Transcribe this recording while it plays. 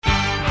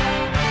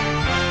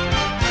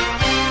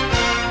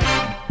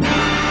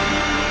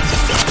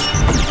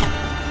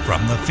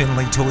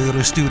Findlay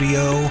Toyota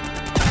studio,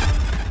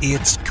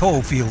 it's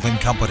Cofield and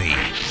Company.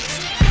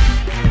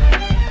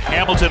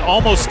 Hamilton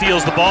almost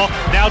steals the ball,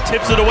 now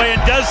tips it away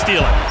and does steal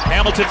it.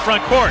 Hamilton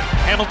front court,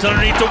 Hamilton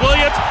underneath to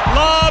Williams,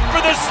 lob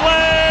for the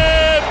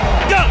slam,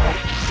 go!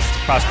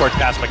 Cross-court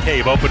pass,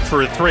 McCabe open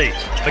for a three.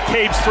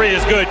 McCabe's three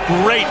is good,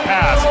 great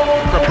pass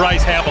from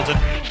Bryce Hamilton.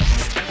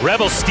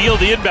 Rebels steal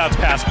the inbounds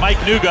pass, Mike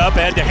Nuga up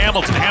ahead to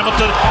Hamilton.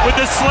 Hamilton with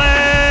the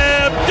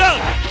slam,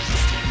 dunk!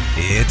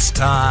 It's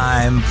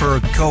time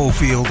for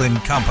Cofield and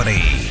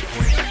Company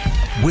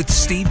with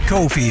Steve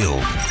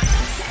Cofield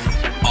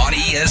on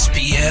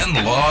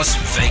ESPN Las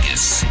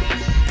Vegas.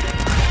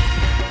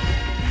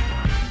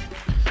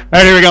 All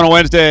right, here we go on a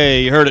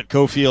Wednesday. You heard it,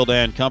 Cofield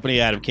and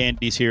Company. Adam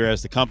Candy's here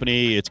as the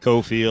company. It's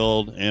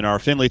Cofield in our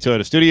Findlay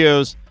Toyota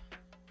studios.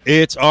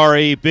 It's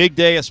a big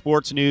day of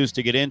sports news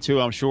to get into.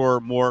 I'm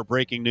sure more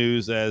breaking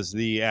news as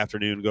the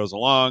afternoon goes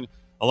along.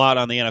 A lot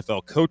on the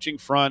NFL coaching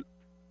front,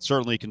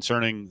 certainly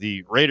concerning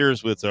the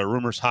Raiders with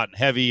rumors hot and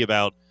heavy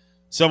about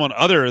someone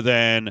other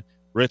than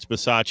Rich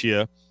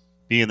Bisaccia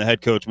being the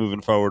head coach moving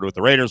forward with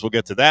the Raiders. We'll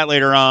get to that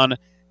later on.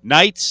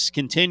 Knights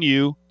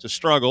continue to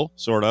struggle,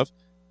 sort of.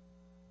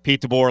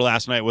 Pete DeBoer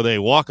last night with a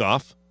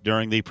walk-off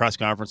during the press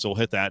conference. So we'll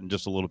hit that in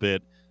just a little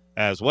bit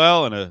as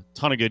well. And a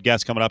ton of good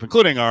guests coming up,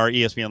 including our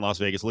ESPN Las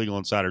Vegas legal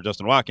insider,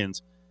 Justin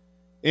Watkins,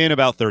 in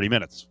about 30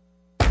 minutes.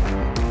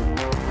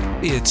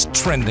 It's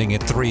Trending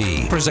at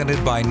 3,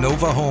 presented by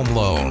Nova Home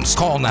Loans.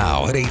 Call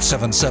now at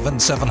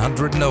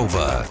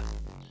 877-700-NOVA.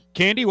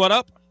 Candy, what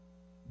up?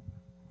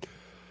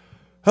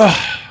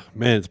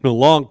 Man, it's been a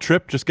long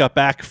trip. Just got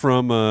back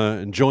from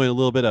enjoying a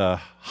little bit of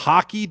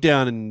hockey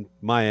down in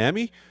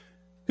Miami.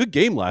 Good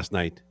game last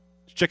night. Did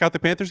you check out the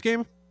Panthers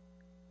game?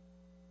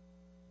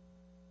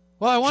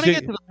 Well, I want to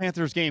get to the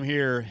Panthers game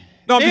here.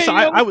 No,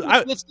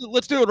 I'm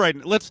let's do it right.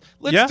 Let's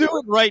do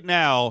it right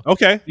now.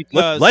 Okay,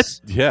 because let's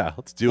do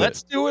it.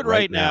 Let's do it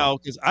right now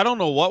because I don't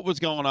know what was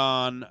going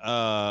on.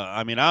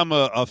 I mean, I'm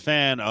a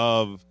fan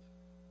of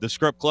the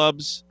script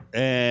clubs,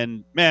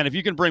 and man, if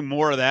you can bring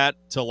more of that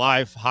to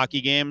live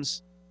hockey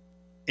games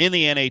in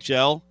the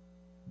NHL,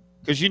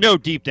 because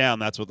deep down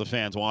that's what the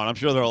fans want. I'm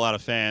sure there are a lot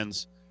of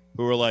fans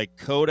who are like,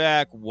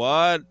 Kodak,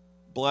 what?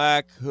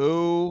 Black,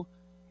 who?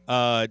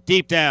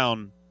 Deep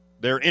down,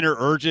 their inner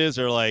urges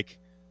are like,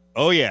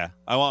 oh, yeah,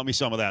 I want me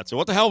some of that. So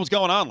what the hell was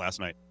going on last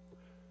night?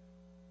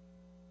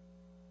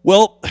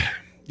 Well,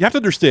 you have to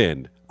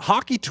understand,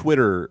 hockey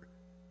Twitter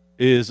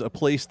is a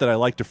place that I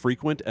like to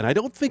frequent, and I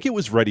don't think it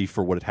was ready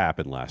for what had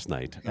happened last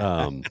night.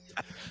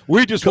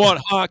 We just want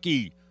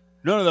hockey.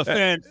 None of the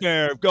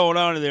fanfare going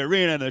on in the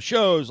arena and the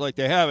shows like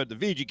they have at the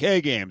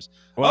VGK games.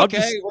 Well,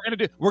 okay,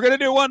 we're gonna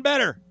do one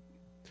better.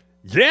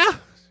 Yeah.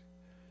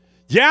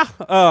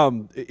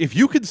 If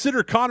you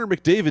consider Connor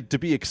McDavid to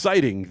be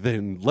exciting,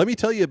 then let me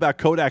tell you about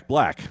Kodak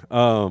Black.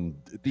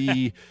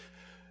 The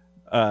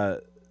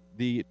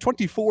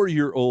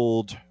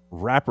 24-year-old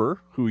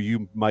rapper who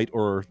you might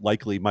or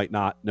likely might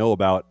not know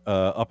about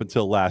up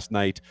until last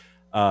night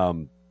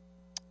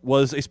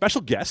was a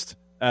special guest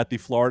at the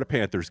Florida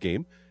Panthers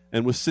game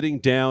and was sitting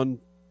down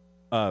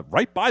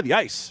right by the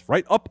ice,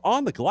 right up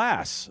on the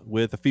glass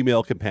with a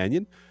female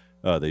companion.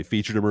 They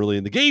featured him early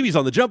in the game. He's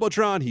on the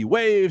Jumbotron. He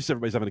waves.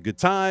 Everybody's having a good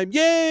time.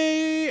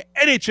 Yay!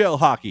 NHL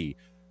hockey.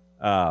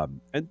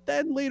 And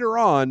then later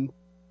on,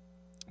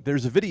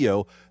 there's a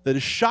video that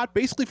is shot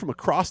basically from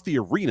across the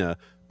arena,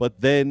 but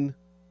then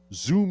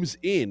zooms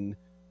in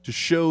to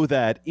show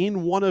that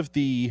in one of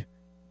the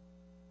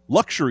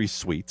luxury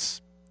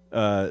suites,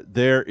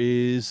 there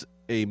is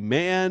a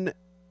man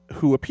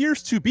who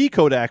appears to be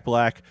Kodak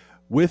Black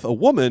with a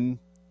woman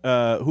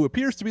who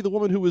appears to be the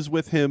woman who was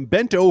with him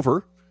bent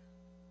over.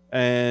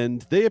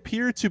 And they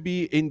appear to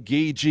be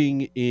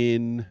engaging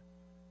in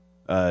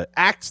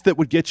acts that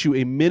would get you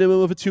a minimum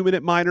of a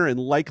 2-minute minor and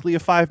likely a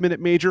 5-minute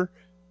major,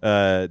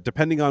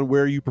 depending on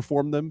where you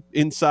perform them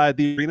inside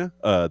the arena.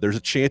 There's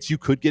a chance you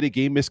could get a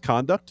game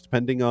misconduct,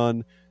 depending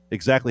on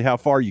exactly how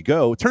far you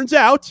go. Turns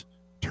out,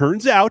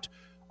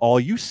 all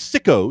you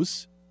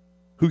sickos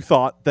who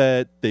thought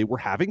that they were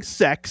having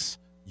sex,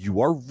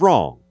 you are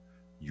wrong.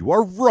 You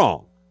are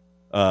wrong.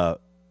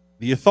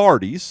 The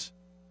authorities...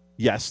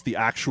 Yes, the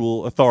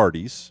actual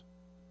authorities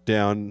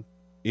down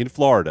in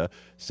Florida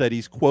said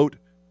he's, quote,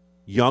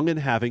 young and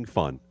having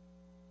fun.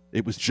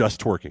 It was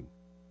just twerking.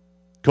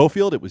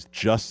 Cofield, it was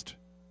just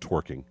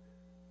twerking.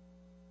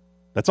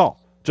 That's all.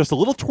 Just a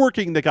little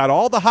twerking that got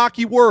all the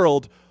hockey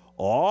world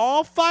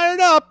all fired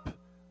up.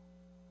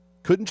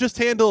 Couldn't just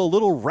handle a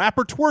little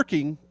rapper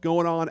twerking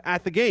going on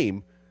at the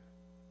game.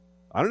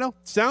 I don't know.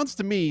 Sounds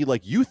to me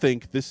like you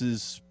think this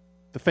is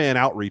the fan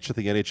outreach that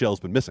the NHL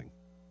has been missing.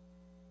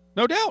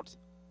 No doubt.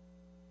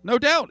 No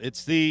doubt.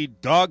 It's the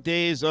dog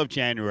days of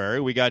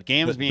January. We got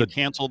games being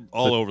canceled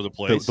all over the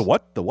place. The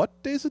what? The what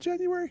days of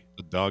January?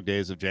 The dog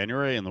days of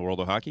January in the world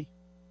of hockey.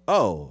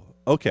 Oh,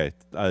 okay.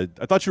 I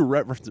thought you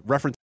were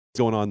referencing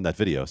going on in that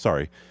video.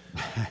 Sorry.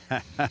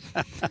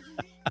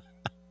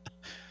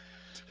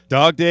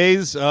 Dog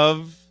days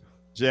of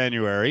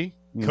January.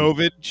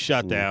 COVID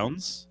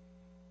shutdowns.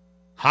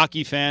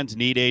 hockey fans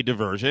need a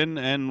diversion,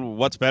 and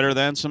what's better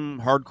than some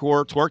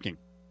hardcore twerking?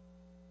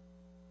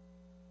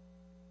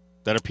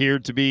 That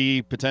appeared to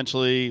be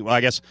potentially. Well,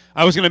 I guess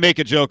I was going to make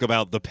a joke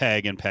about the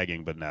peg and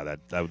pegging, but no,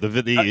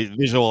 the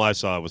visual I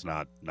saw was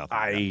nothing.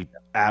 I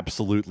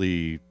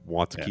absolutely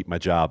want to keep my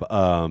job.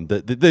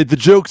 The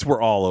jokes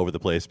were all over the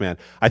place, man.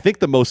 I think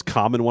the most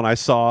common one I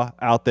saw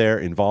out there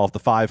involved the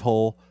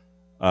 5-hole.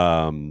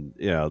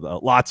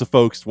 Lots of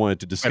folks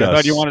wanted to discuss. I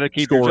thought you wanted to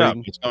keep scoring. your job.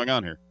 What's going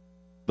on here?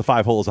 The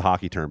 5-hole is a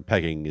hockey term.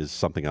 Pegging is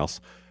something else.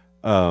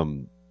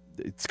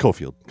 It's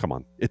Cofield. Come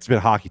on. It's been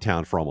a hockey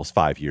town for almost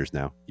 5 years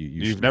now.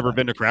 You've never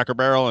been to Cracker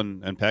Barrel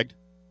and pegged?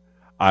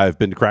 I've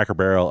been to Cracker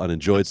Barrel and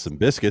enjoyed some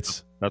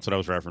biscuits. That's what I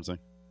was referencing.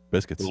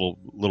 Biscuits.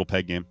 Little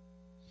peg game.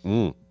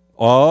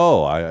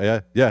 Oh,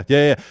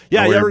 yeah.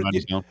 You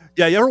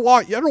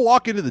ever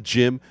walk into the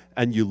gym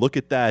and you look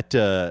at that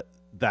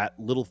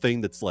little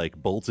thing that's like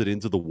bolted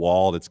into the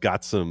wall and it's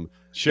got some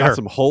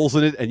holes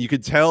in it, and you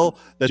can tell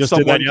that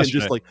someone can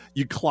just like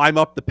you climb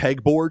up the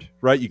pegboard,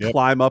 right? You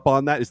climb up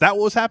on that. Is that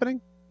what was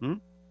happening?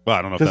 Well,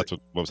 I don't know if that's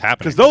what was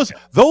happening. Because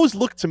those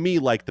look to me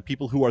like the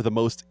people who are the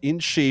most in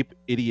shape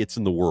idiots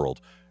in the world,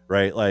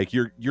 right? Like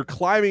you're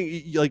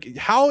climbing. Like,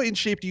 how in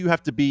shape do you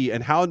have to be,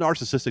 and how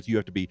narcissistic do you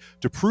have to be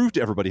to prove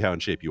to everybody how in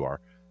shape you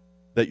are?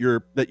 That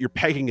you're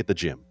pegging at the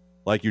gym,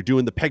 like you're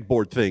doing the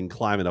pegboard thing,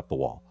 climbing up the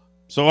wall.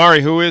 So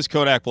Ari, who is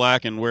Kodak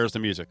Black, and where's the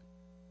music?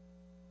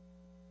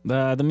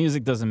 The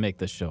music doesn't make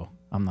this show.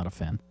 I'm not a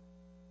fan.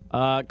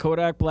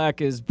 Kodak Black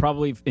is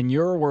probably, in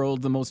your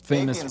world, the most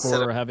famous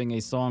for having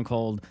a song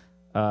called,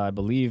 I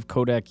believe,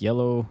 Kodak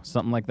Yellow,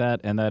 something like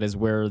that, and that is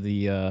where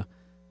the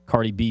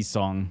Cardi B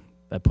song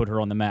that put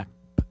her on the map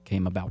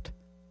came about.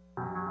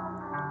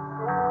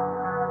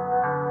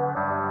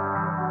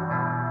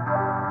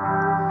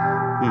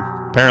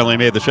 Apparently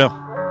made the show.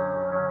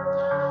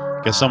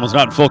 Guess someone's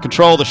not in full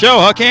control of the show,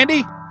 huh,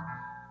 Candy?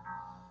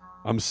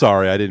 I'm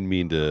sorry, I didn't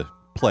mean to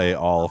play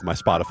all of my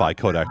Spotify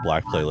Kodak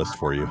Black playlist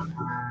for you.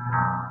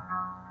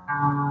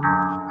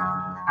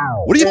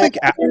 What do you think?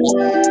 Yeah.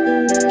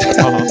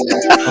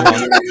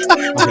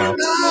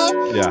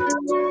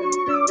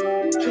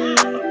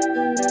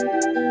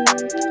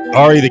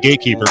 Ari, the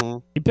gatekeeper.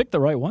 He picked the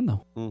right one,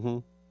 though.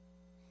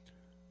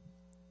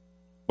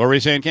 What were you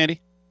saying, Candy?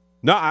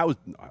 No, I was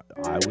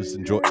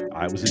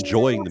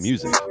enjoying the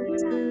music.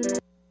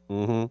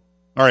 All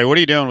right, what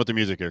are you doing with the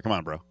music here? Come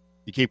on, bro.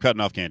 You keep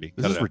cutting off Candy.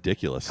 This is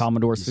ridiculous.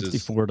 Commodore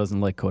 64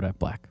 doesn't like Kodak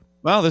Black.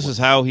 Well, this is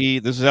how he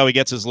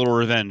gets his little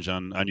revenge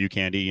on you,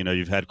 Candy. You know,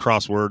 you've had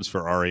crosswords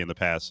for Ari in the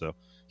past, so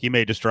he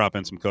may just drop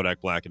in some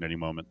Kodak Black at any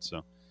moment.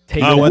 So,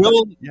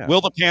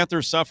 will the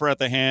Panthers suffer at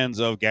the hands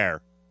of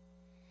Gar?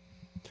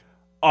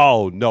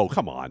 Oh no!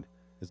 Come on.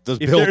 Does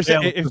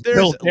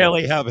Bill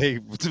Daly have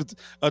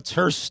a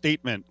terse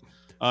statement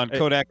on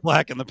Kodak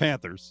Black and the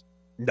Panthers?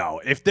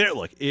 No. If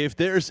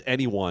there's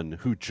anyone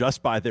who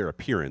just by their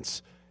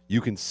appearance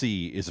you can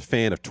see is a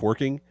fan of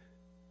twerking,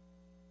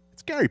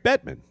 it's Gary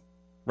Bettman,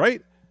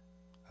 right?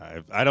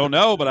 I don't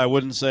know, but I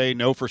wouldn't say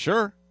no for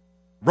sure.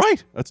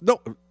 Right.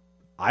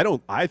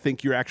 I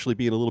think you're actually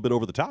being a little bit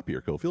over the top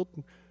here, Cofield.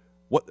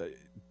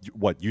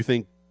 What you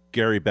think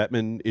Gary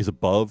Bettman is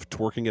above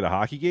twerking at a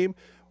hockey game?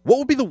 What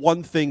would be the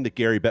one thing that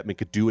Gary Bettman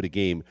could do at a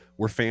game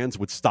where fans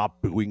would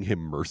stop booing him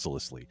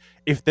mercilessly?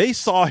 If they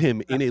saw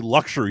him in a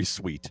luxury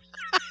suite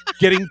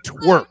getting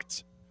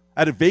twerked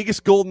at a Vegas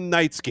Golden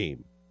Knights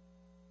game,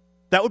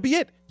 that would be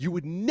it. You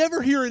would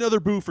never hear another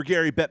boo for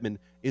Gary Bettman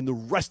in the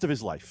rest of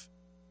his life.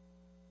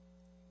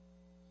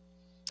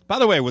 By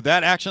the way, with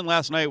that action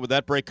last night, would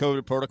that break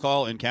COVID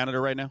protocol in Canada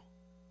right now?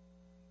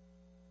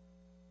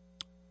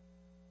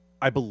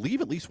 I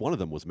believe at least one of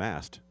them was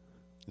masked.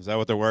 Is that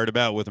what they're worried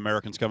about with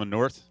Americans coming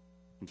north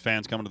and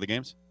fans coming to the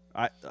games?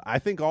 I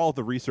think all of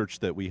the research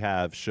that we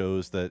have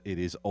shows that it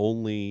is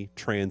only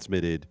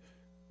transmitted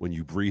when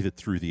you breathe it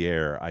through the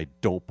air. I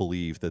don't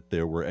believe that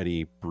there were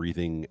any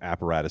breathing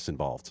apparatus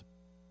involved.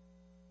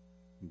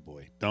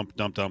 Boy, dump.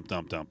 All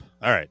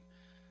right.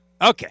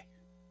 Okay.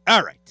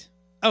 All right.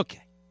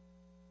 Okay.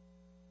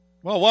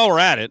 Well, while we're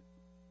at it,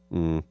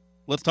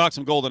 let's talk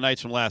some Golden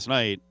Knights from last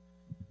night.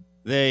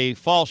 They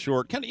fall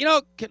short. Can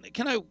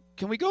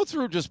we go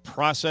through just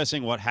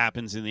processing what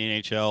happens in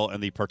the NHL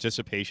and the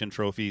participation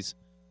trophies?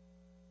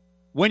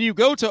 When you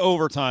go to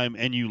overtime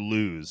and you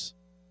lose,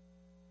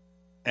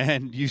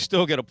 and you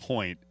still get a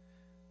point,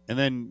 and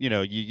then you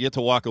get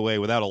to walk away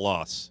without a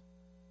loss.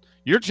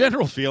 Your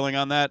general feeling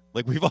on that,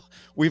 like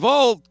we've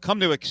all come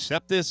to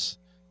accept this,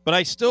 but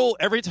I still,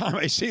 every time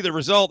I see the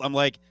result, I'm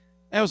like,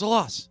 that was a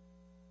loss.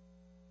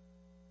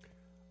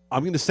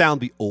 I'm going to sound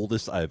the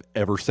oldest I've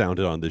ever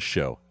sounded on this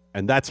show,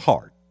 and that's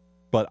hard,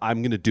 but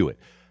I'm going to do it.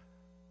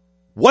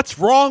 What's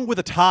wrong with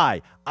a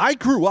tie? I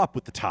grew up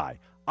with the tie.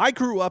 I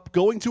grew up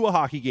going to a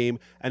hockey game,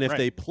 and if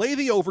they play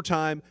the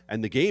overtime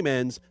and the game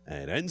ends,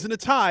 and it ends in a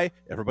tie,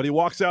 everybody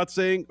walks out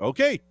saying,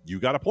 okay, you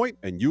got a point,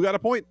 and you got a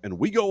point, and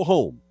we go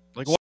home.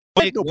 Like,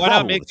 why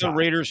not make the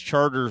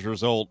Raiders-Chargers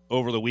result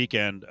over the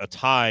weekend a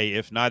tie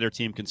if neither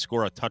team can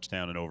score a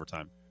touchdown in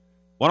overtime?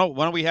 Why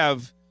don't we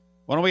have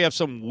Why don't we have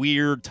some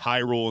weird tie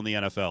rule in the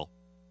NFL?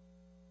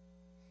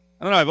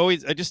 I don't know.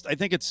 I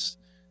think it's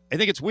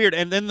weird.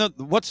 And then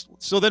what's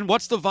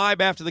the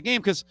vibe after the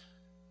game? Because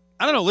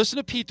I don't know. Listen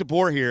to Pete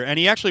DeBoer here, and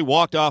he actually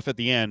walked off at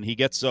the end. He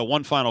gets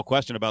one final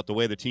question about the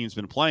way the team's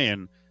been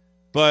playing,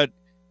 but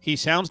he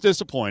sounds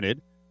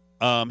disappointed.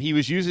 He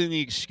was using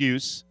the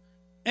excuse,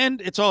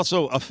 and it's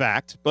also a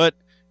fact, but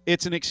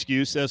it's an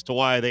excuse as to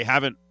why they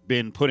haven't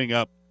been putting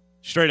up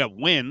straight up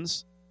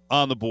wins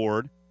on the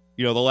board,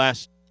 the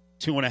last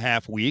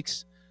 2.5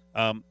 weeks.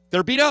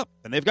 They're beat up,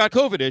 and they've got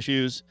COVID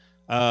issues.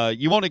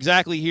 You won't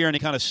exactly hear any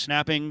kind of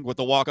snapping with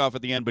the walk-off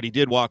at the end, but he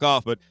did walk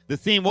off. But the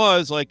theme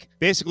was,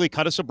 basically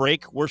cut us a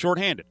break. We're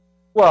shorthanded.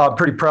 Well, I'm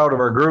pretty proud of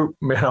our group.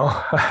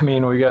 I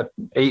mean, we got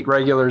 8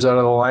 regulars out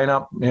of the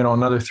lineup,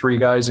 another 3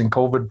 guys in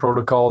COVID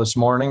protocol this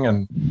morning.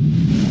 And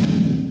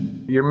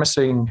you're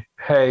missing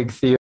Haig,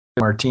 Theo,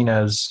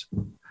 Martinez.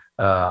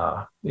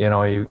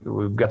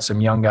 We've got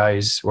some young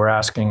guys we're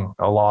asking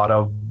a lot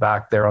of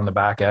back there on the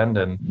back end.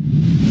 And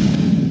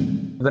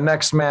the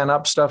next man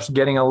up stuff's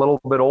getting a little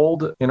bit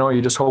old.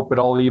 You just hope it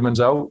all evens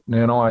out.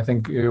 I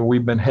think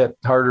we've been hit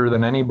harder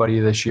than anybody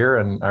this year,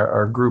 and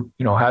our group,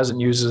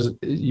 hasn't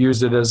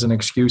used it as an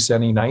excuse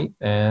any night.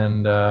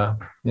 And,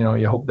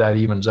 you hope that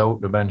evens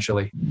out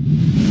eventually.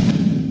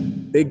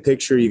 Big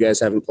picture, you guys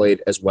haven't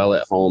played as well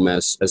at home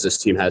as this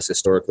team has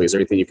historically. Is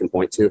there anything you can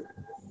point to?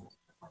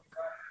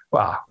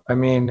 Wow. I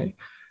mean,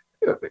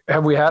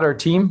 have we had our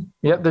team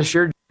yet this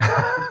year?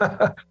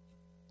 That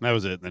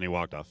was it. Then he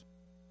walked off.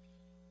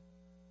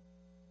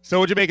 So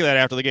what'd you make of that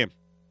after the game?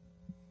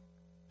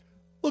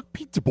 Look,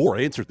 Pete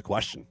DeBoer answered the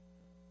question.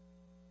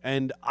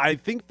 And I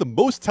think the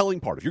most telling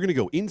part, if you're going to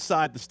go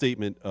inside the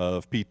statement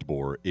of Pete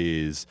DeBoer,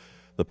 is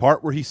the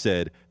part where he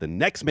said, the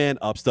next man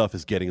up stuff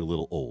is getting a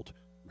little old.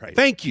 Right.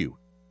 Thank you.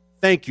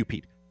 Thank you,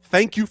 Pete.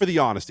 Thank you for the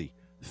honesty.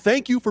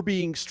 Thank you for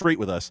being straight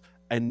with us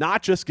and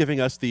not just giving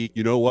us the,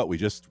 we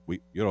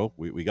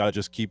got to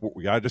just keep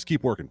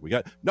working.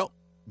 No,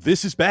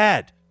 this is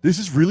bad. This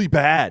is really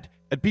bad.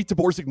 And Pete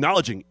DeBoer's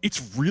acknowledging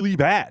it's really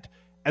bad.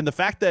 And the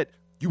fact that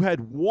you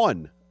had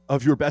one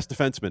of your best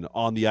defensemen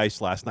on the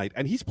ice last night,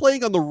 and he's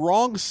playing on the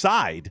wrong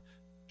side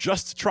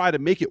just to try to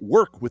make it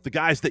work with the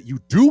guys that you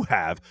do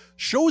have,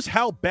 shows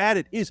how bad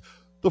it is.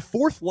 The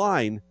fourth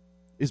line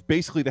is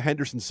basically the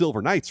Henderson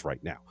Silver Knights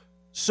right now.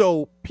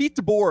 So Pete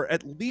DeBoer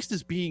at least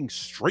is being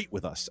straight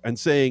with us and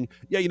saying,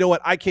 yeah, you know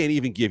what? I can't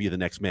even give you the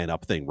next man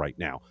up thing right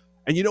now.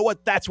 And you know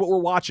what? That's what we're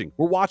watching.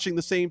 We're watching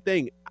the same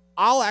thing.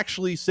 I'll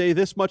actually say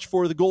this much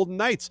for the Golden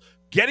Knights.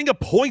 Getting a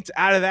point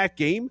out of that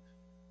game,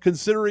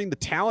 considering the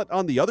talent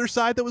on the other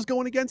side that was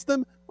going against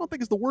them, I don't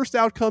think is the worst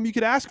outcome you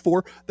could ask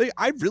for.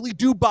 I really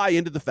do buy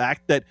into the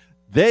fact that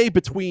they,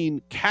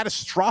 between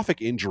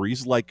catastrophic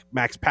injuries like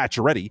Max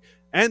Pacioretty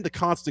and the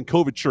constant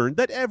COVID churn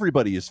that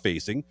everybody is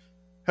facing,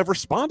 have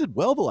responded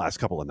well the last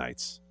couple of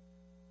nights.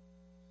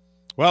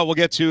 Well, we'll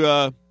get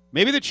to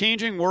maybe the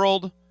changing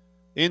world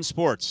in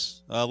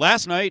sports.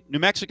 Last night, New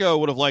Mexico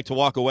would have liked to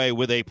walk away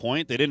with a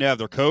point. They didn't have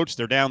their coach.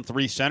 They're down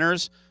 3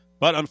 centers.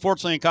 But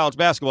unfortunately, in college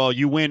basketball,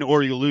 you win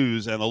or you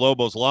lose, and the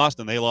Lobos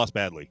lost, and they lost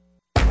badly.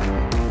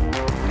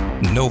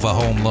 Nova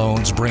Home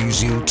Loans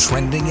brings you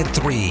Trending at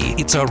 3.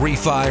 It's a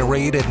refi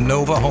rate at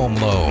Nova Home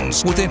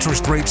Loans. With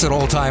interest rates at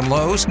all-time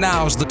lows,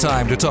 now's the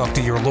time to talk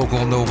to your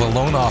local Nova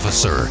loan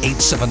officer.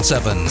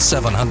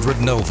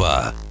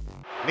 877-700-NOVA.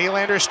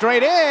 Nylander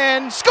straight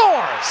in,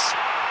 scores!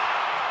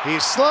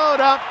 He's slowed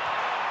up,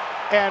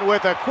 and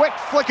with a quick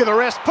flick of the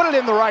wrist, put it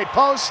in the right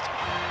post,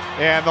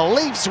 and the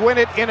Leafs win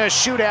it in a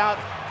shootout.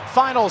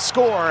 Final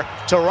score,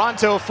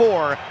 Toronto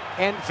 4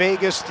 and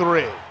Vegas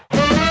 3.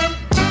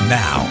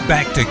 Now,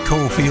 back to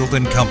Cofield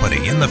and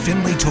Company in the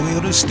Findlay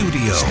Toyota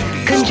studio.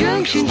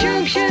 Conjunction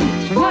Junction,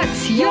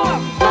 what's your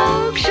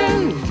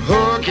function?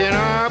 Hooking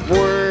up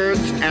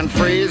words and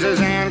phrases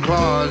and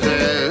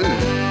clauses.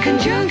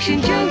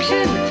 Conjunction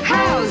Junction,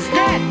 how's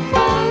that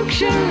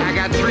function? I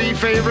got 3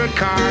 favorite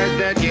cars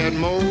that get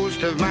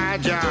most of my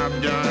job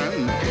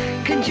done.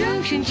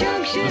 Conjunction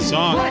Junction, the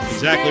song, what's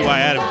exactly why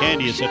Adam function?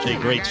 Candy is such a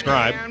great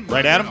scribe.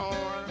 Right, Adam?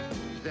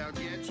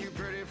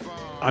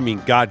 I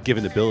mean,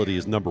 God-given ability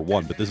is number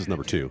 1, but this is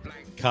number 2.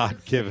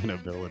 God-given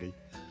ability.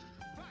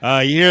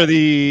 You hear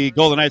the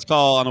Golden Knights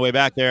call on the way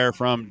back there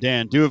from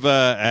Dan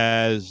Duva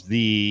as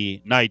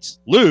the Knights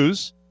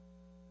lose.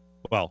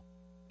 Well,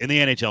 in the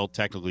NHL,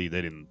 technically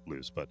they didn't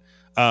lose, but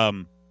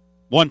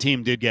one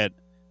team did get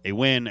a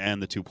win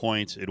and the 2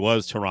 points. It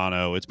was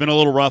Toronto. It's been a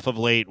little rough of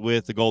late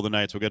with the Golden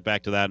Knights. We'll get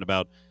back to that in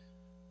about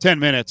 10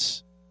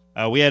 minutes.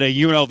 We had a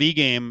UNLV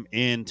game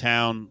in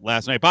town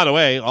last night. By the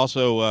way,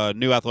 also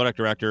new athletic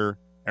director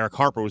Eric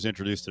Harper was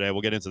introduced today. We'll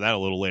get into that a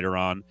little later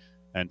on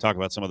and talk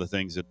about some of the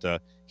things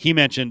that he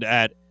mentioned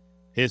at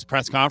his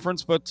press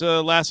conference. But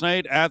last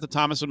night at the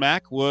Thomas &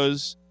 Mack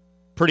was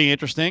pretty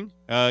interesting.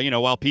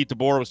 While Pete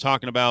DeBoer was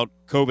talking about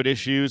COVID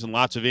issues and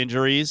lots of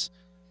injuries,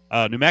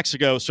 New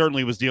Mexico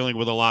certainly was dealing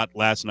with a lot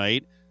last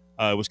night.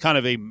 It was kind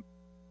of a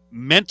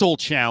mental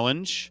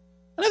challenge,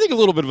 and I think a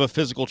little bit of a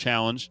physical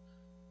challenge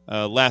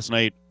last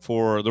night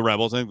for the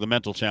Rebels. I think the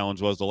mental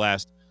challenge was the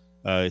last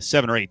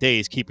 7 or 8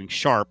 days, keeping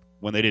sharp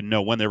when they didn't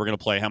know when they were going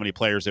to play, how many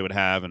players they would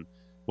have. And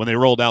when they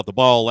rolled out the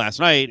ball last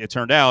night, it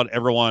turned out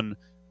everyone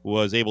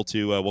was able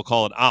to, we'll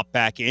call it, opt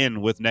back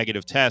in with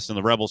negative tests, and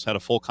the Rebels had a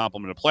full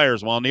complement of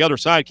players. While on the other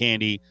side,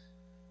 Candy,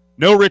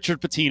 no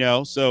Richard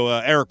Pitino. So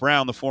Eric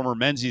Brown, the former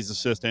Menzies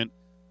assistant,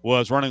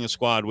 was running the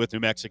squad with New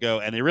Mexico,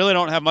 and they really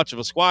don't have much of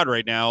a squad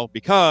right now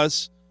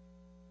because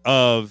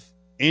of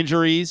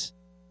injuries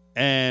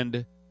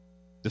and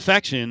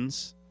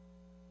defections.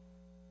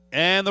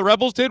 And the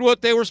Rebels did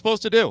what they were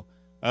supposed to do.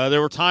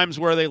 There were times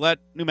where they let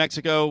New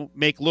Mexico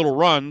make little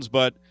runs,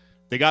 but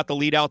they got the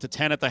lead out to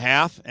 10 at the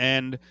half.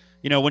 And,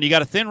 when you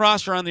got a thin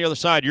roster on the other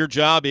side, your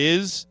job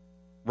is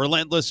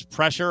relentless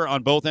pressure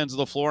on both ends of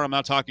the floor. I'm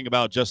not talking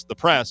about just the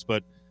press,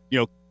 but,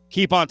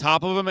 keep on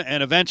top of them.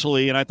 And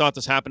eventually, and I thought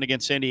this happened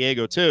against San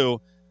Diego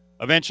too,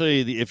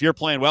 eventually, if you're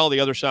playing well, the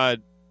other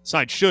side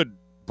should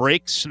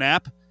break,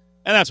 snap.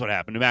 And that's what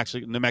happened.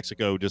 New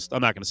Mexico just,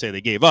 I'm not going to say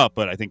they gave up,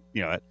 but I think,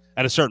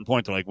 at a certain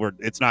point, they're like,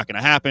 it's not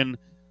going to happen.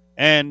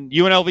 And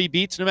UNLV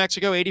beats New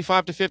Mexico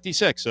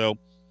 85-56. So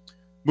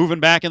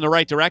moving back in the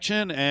right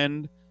direction,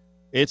 and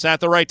it's at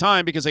the right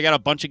time because they got a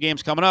bunch of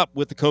games coming up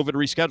with the COVID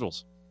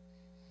reschedules.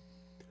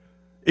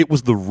 It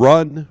was the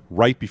run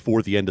right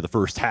before the end of the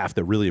first half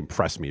that really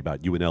impressed me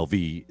about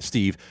UNLV,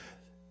 Steve.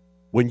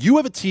 When you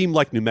have a team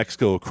like New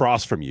Mexico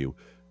across from you,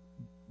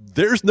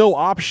 there's no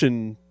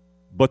option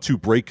but to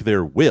break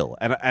their will.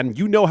 And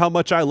you know how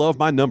much I love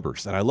my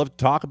numbers, and I love to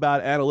talk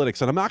about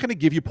analytics, and I'm not going to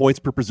give you points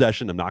per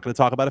possession. I'm not going to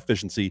talk about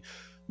efficiency.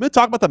 I'm going to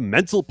talk about the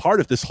mental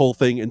part of this whole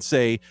thing and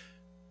say,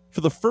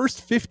 for the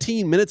first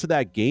 15 minutes of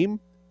that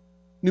game,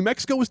 New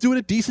Mexico was doing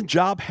a decent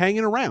job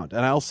hanging around.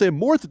 And I'll say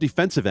more at the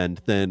defensive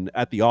end than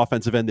at the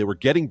offensive end. They were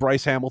getting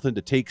Bryce Hamilton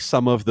to take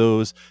some of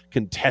those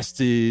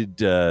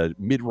contested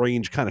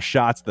mid-range kind of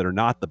shots that are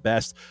not the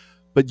best.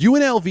 But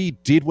UNLV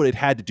did what it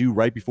had to do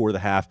right before the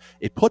half.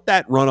 It put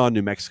that run on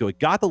New Mexico. It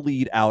got the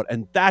lead out,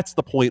 and that's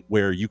the point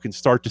where you can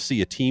start to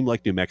see a team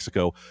like New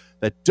Mexico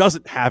that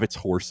doesn't have its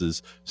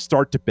horses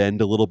start to bend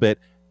a little bit.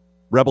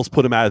 Rebels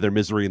put them out of their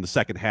misery in the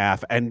second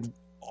half, and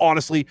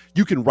honestly,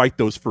 you can write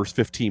those first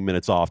 15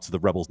 minutes off to the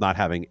Rebels not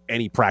having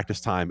any practice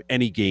time,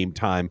 any game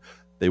time.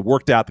 They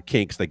worked out the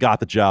kinks. They got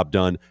the job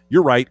done.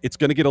 You're right. It's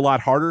going to get a lot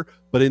harder,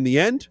 but in the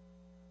end,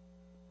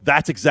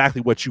 that's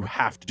exactly what you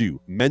have to do.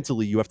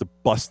 Mentally, you have to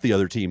bust the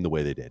other team the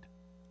way they did.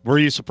 Were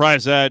you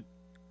surprised that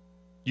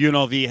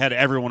UNLV had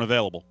everyone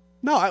available?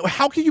 No,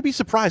 how can you be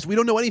surprised? We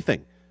don't know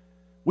anything.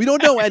 We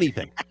don't know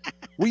anything.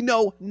 We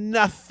know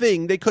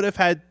nothing. They could have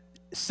had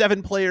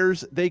 7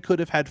 players. They could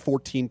have had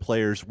 14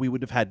 players. We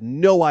would have had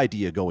no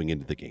idea going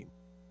into the game.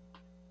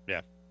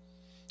 Yeah.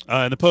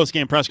 In the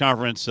post-game press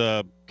conference,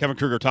 Kevin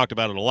Kruger talked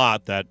about it a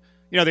lot, that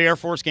the Air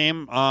Force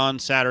game on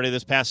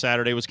this past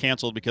Saturday, was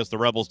canceled because the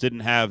Rebels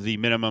didn't have the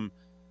minimum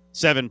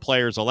 7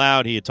 players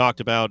allowed. He had talked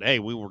about, hey,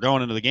 we were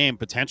going into the game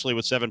potentially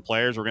with 7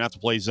 players. We're going to have to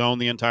play zone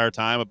the entire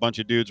time. A bunch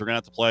of dudes. We're going to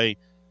have to play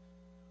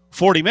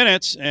 40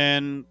 minutes.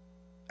 And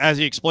as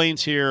he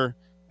explains here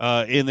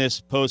in this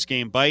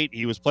post-game bite,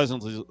 he was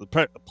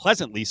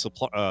pleasantly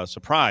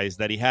surprised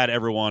that he had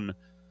everyone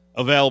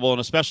available, and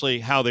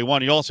especially how they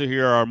won. You also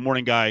hear our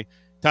morning guy,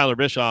 Tyler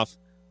Bischoff,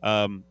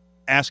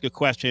 ask a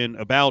question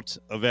about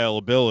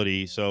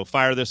availability. So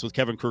fire this with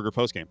Kevin Kruger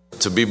postgame.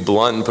 To be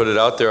blunt and put it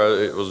out there,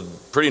 I was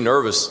pretty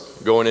nervous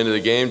going into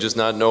the game, just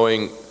not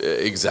knowing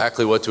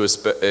exactly what to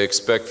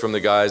expect from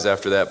the guys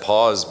after that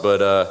pause.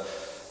 But,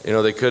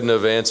 they couldn't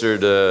have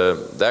answered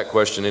that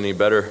question any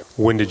better.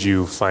 When did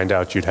you find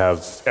out you'd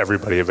have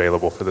everybody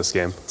available for this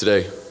game?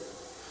 Today.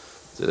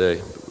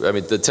 I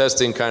mean, the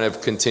testing kind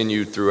of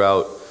continued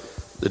throughout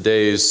the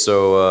days.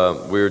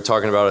 So we were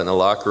talking about it in the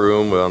locker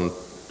room.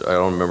 I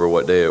don't remember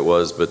what day it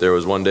was, but there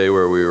was one day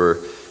where we were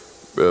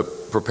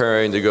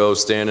preparing to go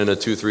stand in a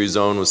 2-3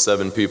 zone with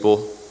 7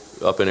 people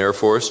up in Air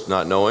Force,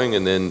 not knowing,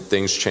 and then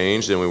things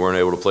changed and we weren't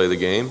able to play the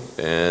game.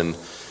 And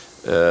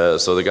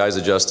so the guys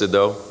adjusted,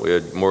 though. We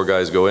had more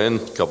guys go in,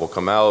 a couple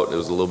come out. It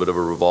was a little bit of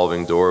a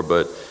revolving door,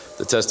 but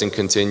the testing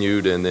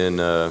continued, and then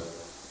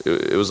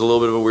it was a little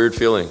bit of a weird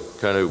feeling.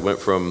 Kind of went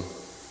from,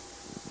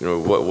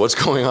 what's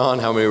going on,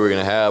 how many we're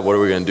going to have, what are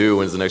we going to do,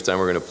 when's the next time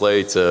we're going to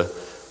play, to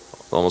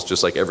almost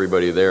just like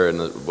everybody there in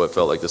what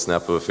felt like the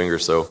snap of a finger.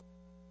 So,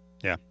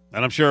 yeah.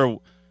 And I'm sure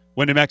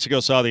when New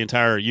Mexico saw the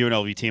entire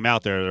UNLV team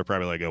out there, they're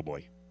probably like, oh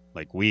boy,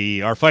 like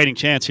our fighting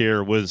chance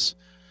here was,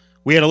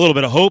 we had a little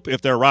bit of hope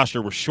if their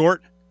roster was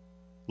short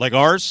like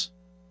ours,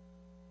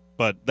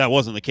 but that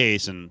wasn't the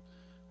case. And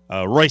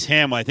Royce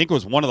Ham, I think,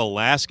 was one of the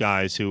last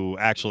guys who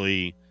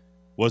actually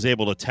was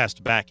able to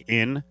test back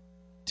in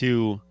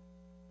to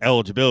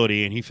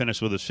eligibility, and he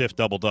finished with his 5th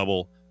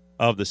double-double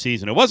of the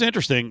season. It was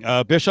interesting.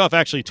 Bischoff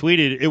actually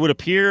tweeted, it would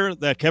appear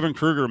that Kevin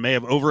Kruger may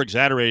have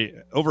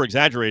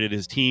over-exaggerated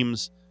his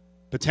team's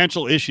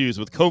potential issues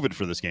with COVID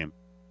for this game.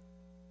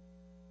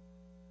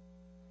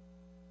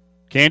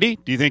 Candy,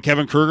 do you think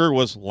Kevin Kruger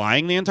was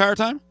lying the entire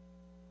time?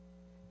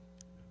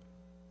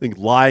 I think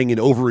lying and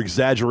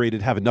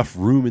over-exaggerated have enough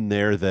room in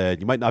there that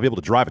you might not be able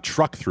to drive a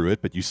truck through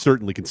it, but you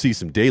certainly can see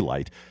some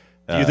daylight.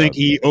 Do you think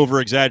he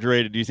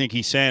over-exaggerated? Do you think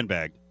he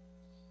sandbagged?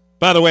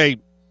 By the way,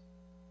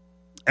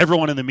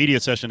 everyone in the media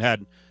session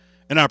had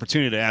an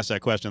opportunity to ask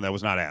that question that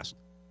was not asked.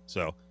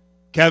 So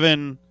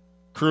Kevin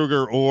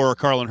Kruger or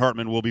Carlin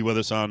Hartman will be with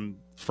us on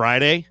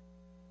Friday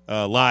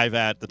live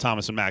at the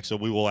Thomas and Mack. So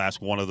we will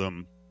ask one of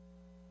them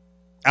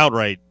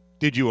outright,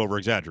 did you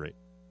over-exaggerate?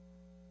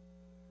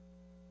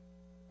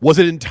 Was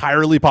it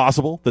entirely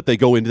possible that they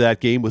go into that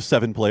game with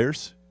 7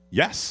 players?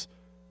 Yes.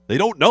 They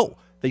don't know.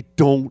 They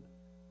don't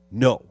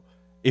know.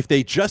 If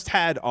they just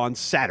had on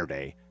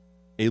Saturday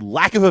a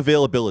lack of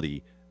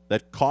availability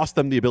that cost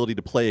them the ability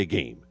to play a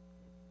game,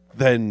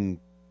 then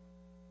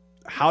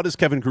how does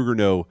Kevin Kruger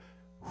know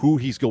who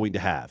he's going to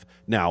have?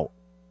 Now,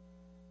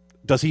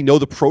 does he know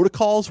the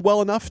protocols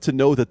well enough to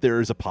know that there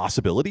is a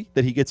possibility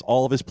that he gets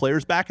all of his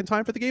players back in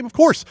time for the game? Of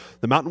course.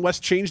 The Mountain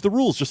West changed the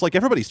rules, just like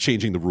everybody's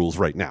changing the rules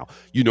right now.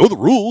 You know the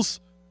rules.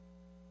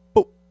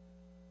 But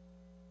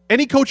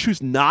any coach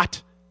who's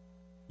not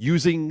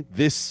using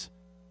this,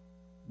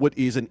 what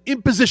is an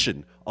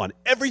imposition on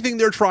everything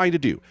they're trying to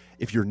do,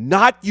 if you're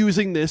not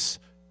using this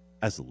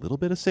as a little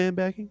bit of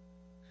sandbagging,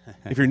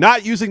 if you're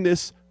not using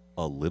this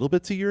a little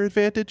bit to your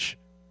advantage,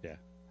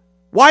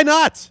 why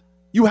not?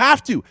 You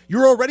have to.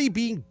 You're already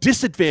being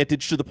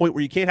disadvantaged to the point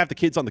where you can't have the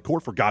kids on the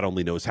court for God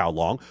only knows how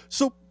long.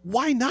 So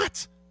why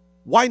not?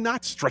 Why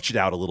not stretch it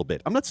out a little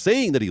bit? I'm not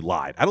saying that he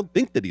lied. I don't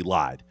think that he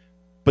lied.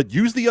 But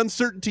use the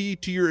uncertainty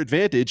to your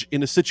advantage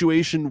in a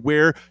situation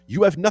where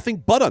you have nothing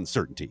but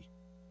uncertainty.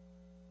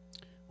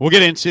 We'll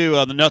get into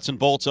the nuts and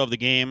bolts of the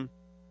game.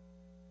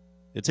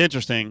 It's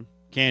interesting,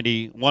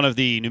 Candy. One of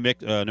the New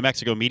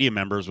Mexico media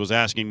members was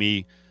asking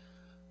me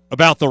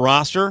about the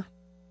roster,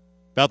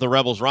 about the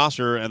Rebels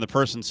roster, and the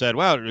person said,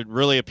 wow, it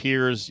really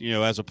appears,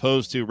 as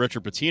opposed to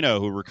Richard Pitino,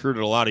 who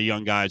recruited a lot of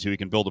young guys who he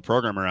can build a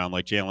program around,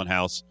 like Jalen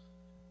House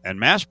and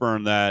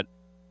Mashburn, that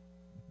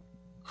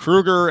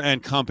Kruger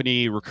and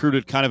company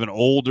recruited kind of an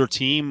older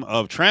team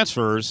of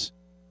transfers.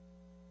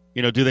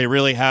 Do they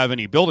really have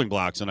any building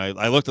blocks? And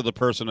I looked at the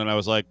person and I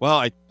was like, well,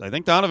 I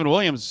think Donovan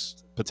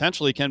Williams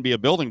potentially can be a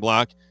building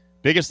block.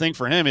 Biggest thing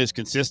for him is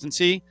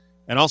consistency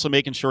and also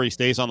making sure he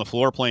stays on the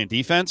floor playing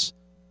defense.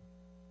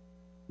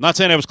 I'm not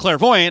saying I was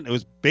clairvoyant. It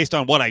was based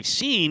on what I've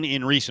seen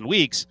in recent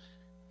weeks.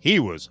 He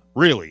was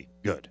really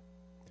good.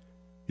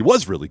 He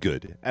was really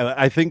good. And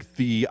I think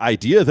the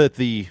idea that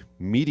the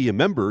media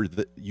member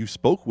that you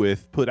spoke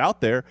with put out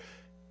there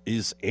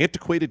is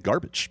antiquated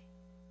garbage,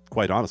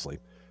 quite honestly.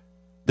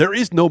 There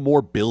is no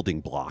more building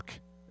block,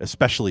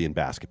 especially in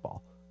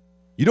basketball.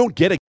 You don't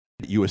get a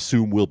that you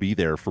assume will be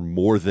there for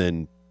more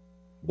than,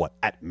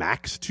 at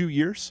max 2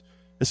 years,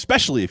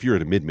 especially if you're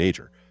at a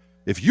mid-major.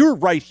 If you're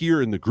right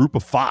here in the group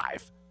of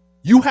 5,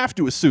 you have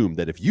to assume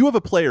that if you have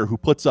a player who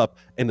puts up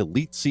an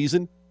elite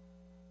season,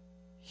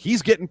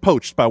 he's getting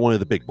poached by one of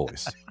the big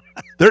boys.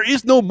 There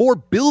is no more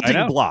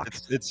building block.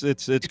 It's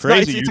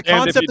crazy. It's a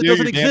concept that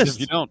doesn't exist.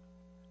 If you don't.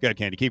 Go ahead,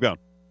 Candy. Keep going.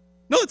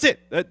 No, that's it.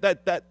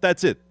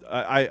 That's it.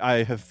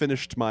 I have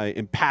finished my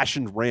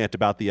impassioned rant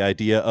about the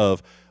idea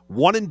of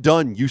one and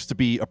done used to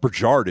be a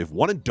pejorative.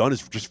 One and done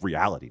is just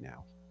reality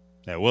now.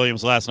 Yeah,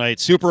 Williams last night,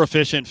 super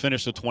efficient,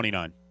 finished with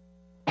 29.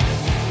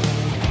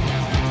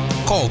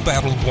 Call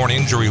Battle Born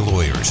Injury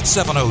Lawyers,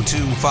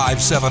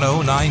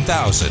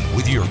 702-570-9000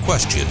 with your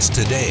questions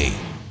today.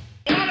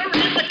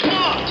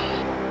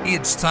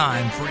 It's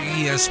time for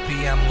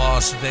ESPN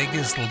Las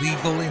Vegas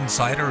legal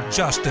insider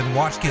Justin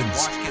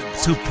Watkins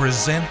to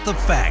present the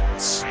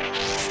facts.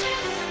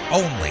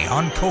 Only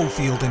on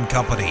Cofield and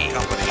Company.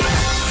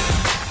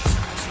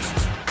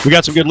 We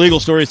got some good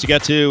legal stories to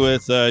get to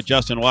with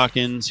Justin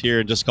Watkins here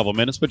in just a couple of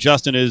minutes. But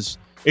Justin is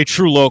a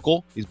true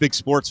local. He's a big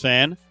sports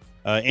fan,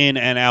 in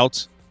and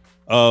out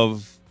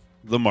of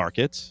the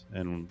market.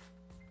 And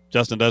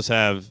Justin does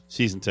have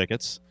season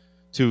tickets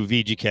to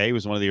VGK. He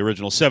was one of the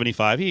original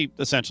 75. He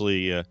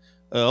essentially,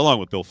 along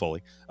with Bill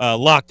Foley,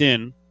 locked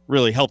in,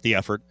 really helped the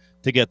effort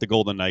to get the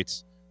Golden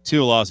Knights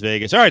to Las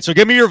Vegas. All right, so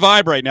give me your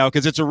vibe right now,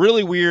 because it's a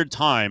really weird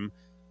time.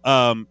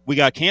 We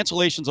got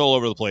cancellations all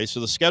over the place, so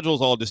the schedule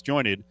is all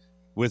disjointed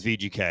with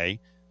VGK.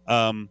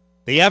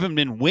 They haven't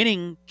been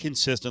winning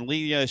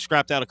consistently.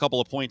 Scrapped out a couple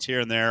of points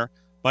here and there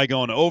by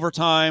going to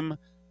overtime.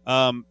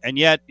 And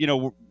yet,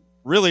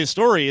 really the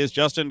story is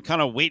Justin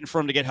kind of waiting for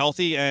him to get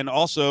healthy, and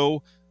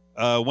also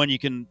when you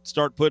can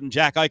start putting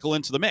Jack Eichel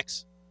into the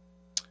mix.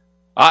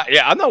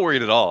 Yeah, I'm not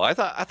worried at all. I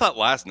thought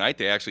last night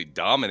they actually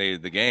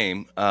dominated the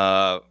game,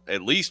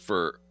 at least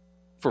for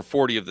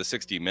 40 of the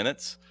 60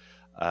 minutes.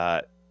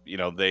 They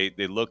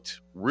looked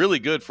really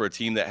good for a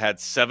team that had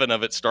 7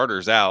 of its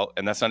starters out,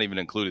 and that's not even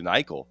including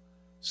Eichel.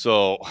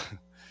 So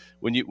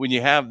when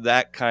you have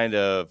that kind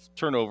of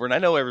turnover, and I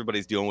know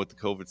everybody's dealing with the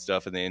COVID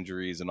stuff and the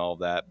injuries and all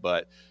that,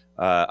 but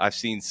I've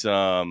seen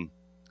some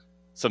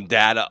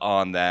data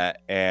on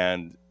that,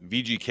 and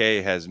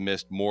VGK has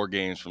missed more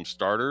games from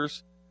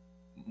starters,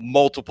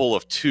 multiple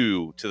of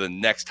 2 to the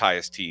next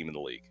highest team in the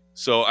league.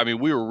 So, I mean,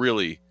 we were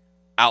really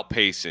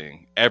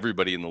outpacing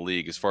everybody in the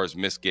league as far as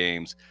missed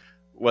games,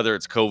 whether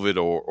it's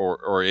COVID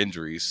or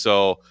injuries.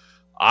 So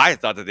I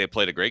thought that they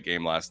played a great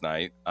game last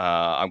night.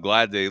 I'm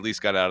glad they at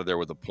least got out of there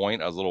with a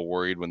point. I was a little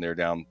worried when they were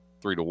down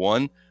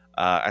 3-1.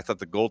 I thought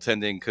the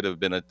goaltending could have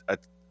been a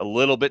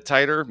little bit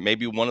tighter.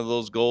 Maybe one of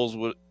those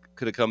goals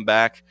could have come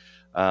back,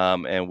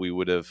 and we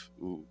would have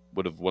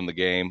won the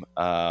game.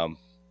 I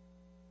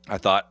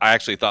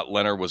actually thought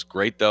Leonard was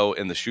great though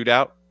in the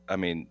shootout. I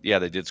mean, yeah,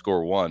 they did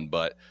score one,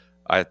 but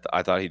I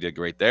thought he did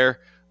great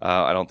there.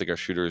 I don't think our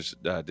shooters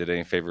did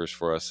any favors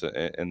for us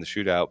in the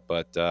shootout,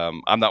 but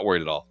I'm not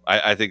worried at all.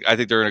 I think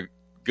they're in a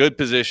good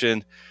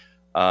position.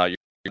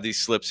 These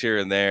slips here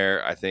and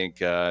there, I think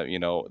they're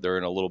in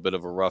a little bit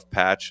of a rough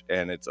patch,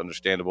 and it's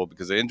understandable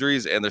because of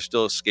injuries, and they're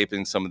still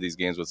escaping some of these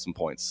games with some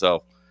points.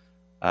 So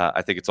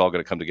I think it's all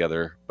going to come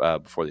together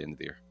before the end of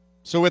the year.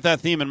 So with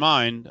that theme in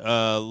mind,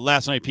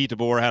 last night Pete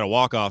DeBoer had a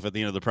walk-off at the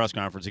end of the press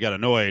conference. He got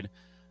annoyed.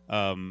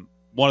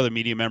 One of the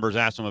media members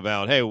asked him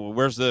about, hey,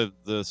 where's the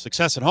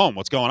success at home?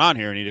 What's going on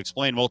here? And he'd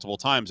explained multiple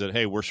times that,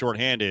 hey, we're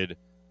shorthanded.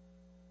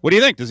 What do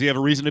you think? Does he have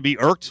a reason to be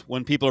irked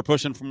when people are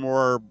pushing for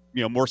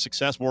more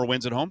success, more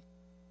wins at home?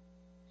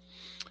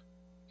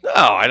 No,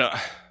 I don't.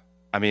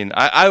 I mean,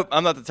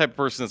 I'm not the type of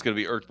person that's going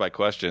to be irked by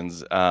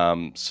questions.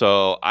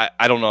 So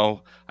I don't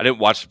know. I didn't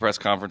watch the press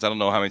conference. I don't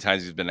know how many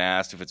times he's been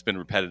asked, if it's been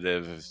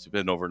repetitive, if it's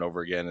been over and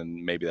over again,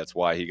 and maybe that's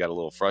why he got a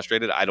little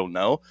frustrated. I don't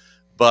know.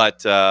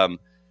 But,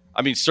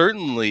 I mean,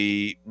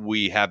 certainly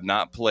we have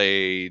not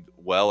played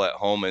well at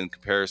home in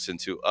comparison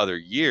to other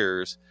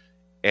years,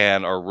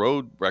 and our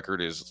road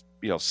record is,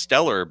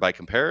 stellar by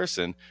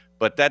comparison.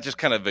 But that just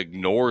kind of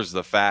ignores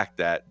the fact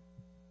that,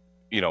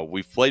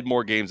 we've played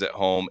more games at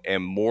home,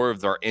 and more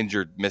of our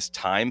injured missed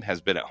time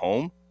has been at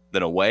home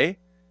than away.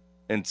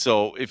 And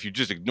so if you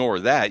just ignore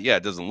that, yeah,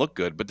 it doesn't look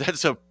good. But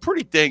that's a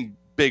pretty dang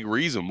big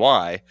reason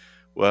why,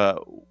 we're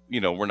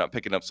not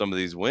picking up some of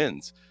these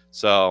wins.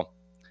 So,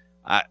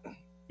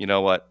 you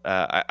know what?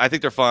 I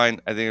think they're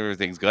fine. I think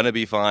everything's going to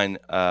be fine.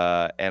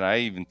 And I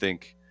even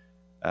think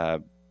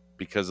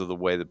because of the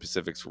way the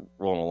Pacific's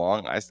rolling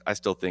along, I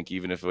still think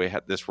even if we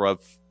had this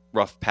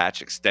rough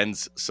patch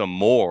extends some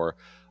more,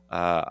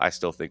 I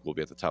still think we'll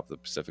be at the top of the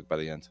Pacific by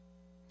the end.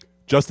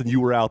 Justin, you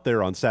were out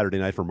there on Saturday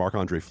night for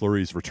Marc-Andre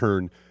Fleury's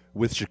return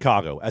with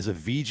Chicago. As a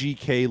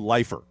VGK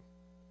lifer,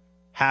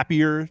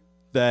 happier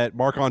that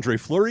Marc-Andre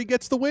Fleury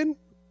gets the win,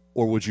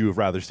 or would you have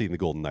rather seen the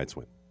Golden Knights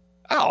win?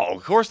 Oh,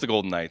 of course the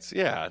Golden Knights.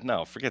 Yeah,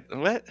 no, forget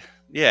what?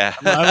 Yeah.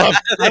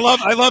 I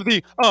love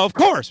the of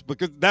course,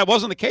 because that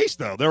wasn't the case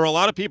though. There were a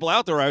lot of people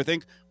out there I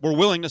think were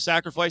willing to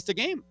sacrifice the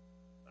game.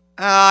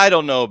 I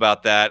don't know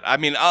about that. I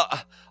mean,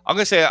 I'm going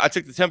to say I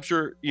took the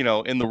temperature,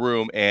 in the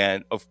room,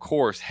 and of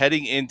course,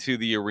 heading into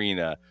the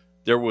arena,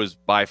 there was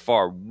by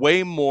far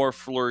way more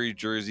Fleury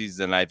jerseys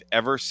than I've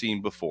ever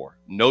seen before.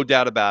 No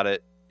doubt about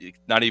it,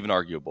 not even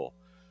arguable.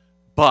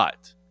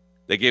 But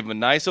they gave him a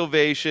nice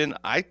ovation.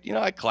 I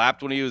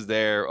clapped when he was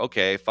there.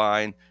 Okay,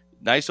 fine.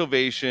 Nice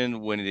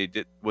ovation when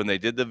they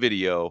did the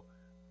video,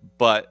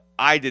 but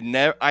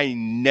I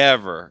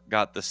never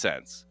got the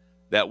sense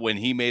that when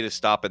he made a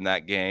stop in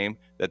that game,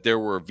 that there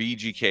were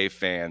VGK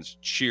fans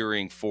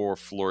cheering for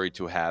Fleury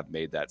to have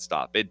made that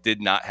stop. It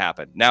did not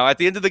happen. Now, at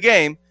the end of the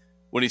game,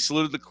 when he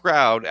saluted the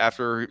crowd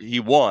after he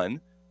won,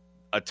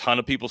 a ton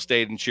of people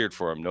stayed and cheered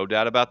for him. No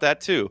doubt about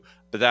that too.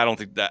 But I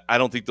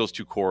don't think those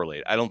two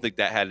correlate. I don't think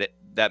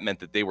that meant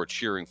that they were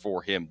cheering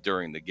for him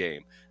during the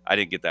game. I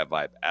didn't get that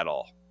vibe at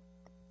all.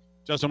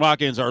 Justin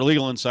Watkins, our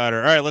legal insider.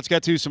 All right, let's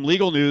get to some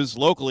legal news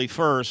locally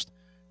first.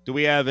 Do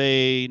we have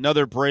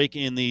another break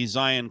in the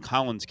Zion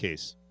Collins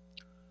case?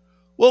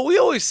 Well, we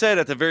always said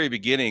at the very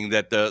beginning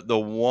that the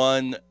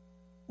one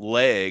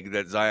leg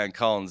that Zion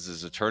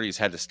Collins' attorneys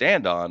had to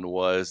stand on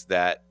was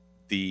that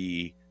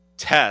the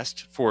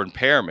test for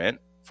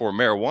impairment for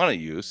marijuana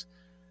use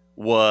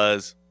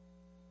was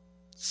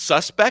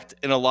suspect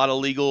in a lot of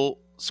legal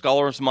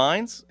scholars'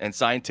 minds and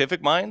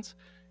scientific minds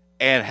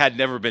and had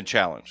never been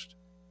challenged.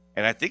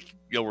 And I think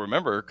you'll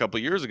remember a couple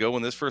of years ago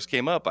when this first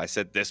came up, I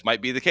said this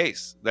might be the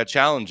case that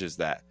challenges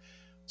that.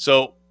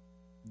 So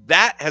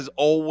that has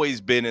always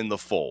been in the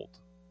fold,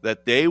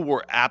 that they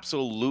were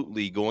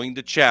absolutely going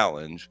to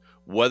challenge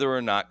whether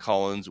or not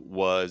Collins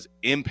was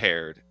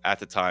impaired at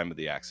the time of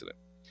the accident.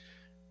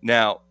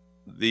 Now,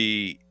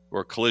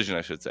 or collision,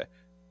 I should say.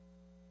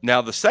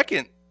 Now, the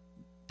second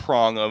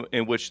prong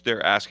in which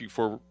they're asking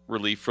for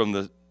relief from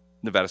the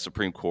Nevada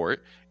Supreme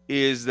Court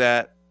is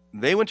that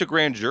they went to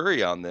grand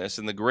jury on this,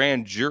 and the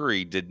grand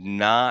jury did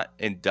not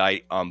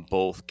indict on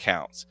both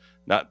counts.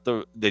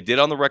 They did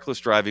on the reckless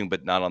driving,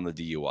 but not on the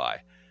DUI.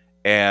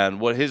 And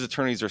what his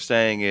attorneys are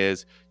saying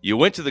is, you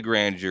went to the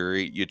grand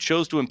jury, you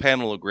chose to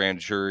impanel a grand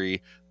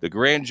jury, the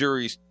grand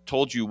jury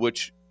told you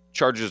which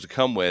charges to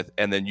come with,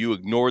 and then you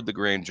ignored the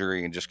grand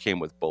jury and just came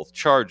with both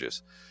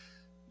charges.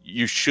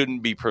 You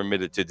shouldn't be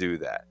permitted to do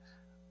that.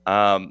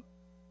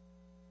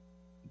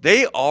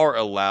 They are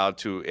allowed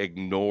to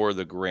ignore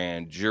the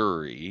grand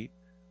jury,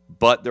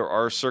 but there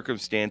are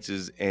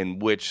circumstances in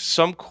which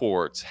some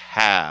courts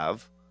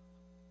have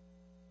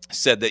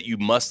said that you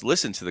must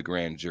listen to the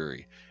grand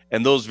jury.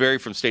 And those vary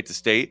from state to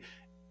state.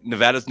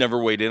 Nevada's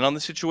never weighed in on the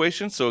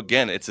situation. So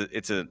again, it's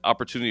an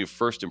opportunity of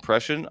first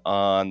impression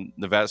on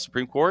Nevada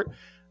Supreme Court.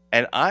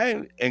 And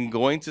I am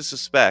going to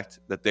suspect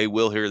that they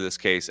will hear this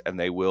case and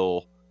they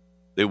will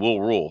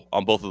rule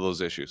on both of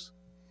those issues.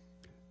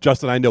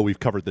 Justin, I know we've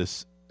covered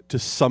this to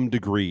some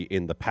degree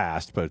in the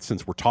past, but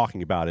since we're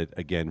talking about it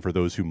again, for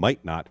those who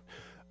might not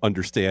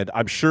understand,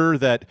 I'm sure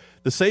that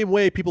the same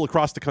way people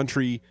across the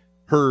country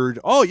heard,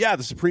 oh yeah,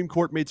 the Supreme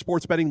Court made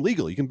sports betting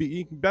legal. You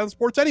can bet on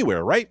sports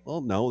anywhere, right?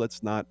 Well, no,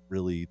 that's not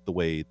really the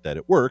way that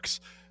it works.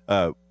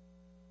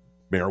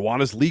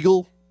 Marijuana is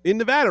legal in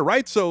Nevada,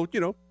 right? So,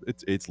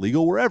 it's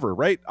legal wherever,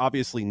 right?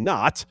 Obviously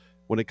not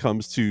when it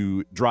comes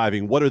to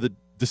driving. What are the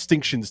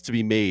distinctions to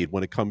be made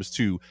when it comes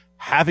to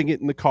having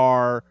it in the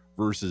car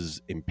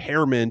versus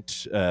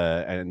impairment,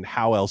 and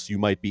how else you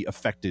might be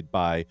affected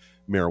by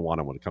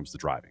marijuana when it comes to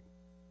driving?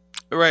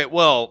 Right.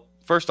 Well,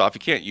 first off, you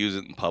can't use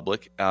it in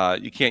public.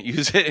 You can't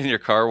use it in your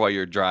car while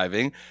you're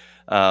driving.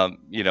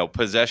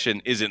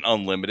 Possession isn't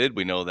unlimited.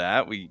 We know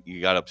that.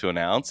 You got up to an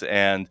ounce.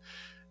 And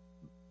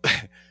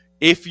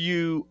if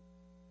you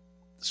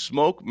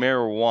smoke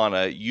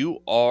marijuana, you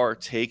are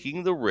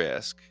taking the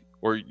risk,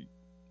 or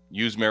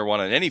use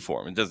marijuana in any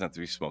form, it doesn't have to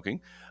be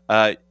smoking,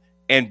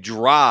 and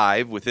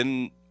drive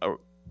within, I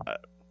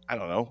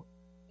don't know,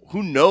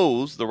 who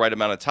knows the right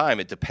amount of time.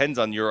 It depends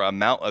on your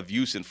amount of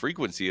use and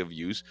frequency of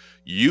use.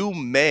 You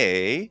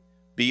may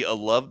be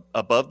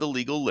above the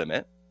legal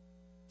limit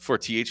for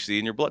THC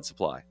in your blood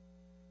supply.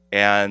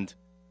 And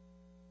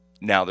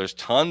now there's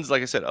tons,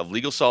 like I said, of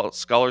legal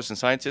scholars and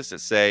scientists that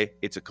say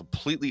it's a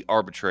completely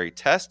arbitrary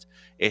test.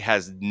 It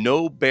has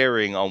no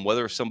bearing on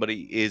whether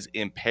somebody is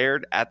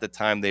impaired at the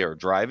time they are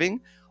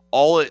driving.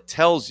 All it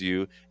tells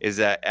you is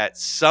that at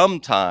some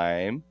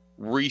time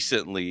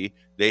recently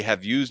they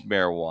have used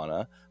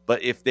marijuana,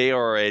 but if they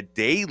are a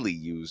daily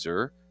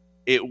user,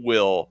 it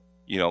will,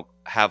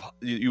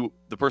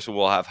 the person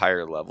will have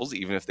higher levels,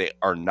 even if they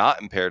are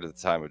not impaired at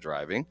the time of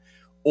driving.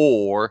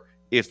 Or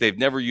if they've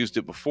never used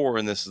it before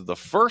and this is the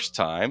first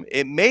time,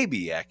 it may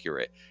be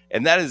accurate.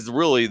 And that is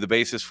really the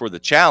basis for the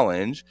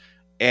challenge.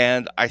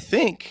 And I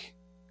think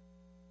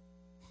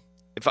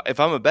if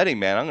I'm a betting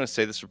man, I'm going to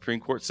say the Supreme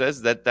Court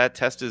says that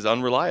test is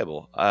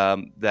unreliable,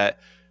 that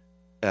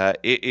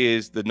it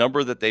is the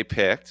number that they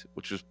picked,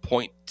 which was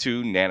 0.2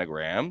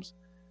 nanograms,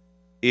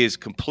 is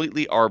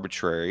completely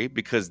arbitrary,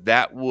 because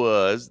that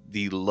was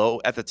the low,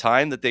 at the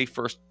time that they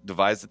first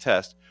devised the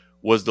test,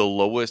 was the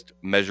lowest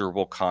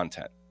measurable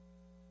content.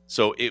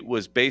 So it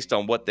was based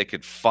on what they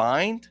could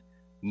find,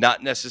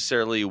 not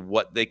necessarily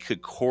what they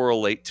could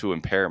correlate to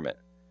impairment.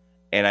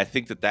 And I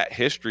think that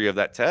history of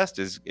that test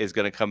is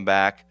going to come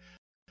back.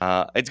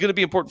 It's going to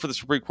be important for the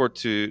Supreme Court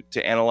to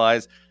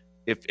analyze.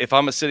 If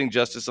I'm a sitting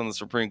justice on the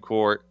Supreme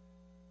Court,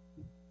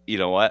 you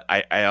know what?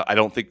 I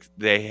don't think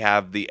they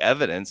have the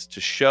evidence to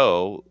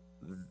show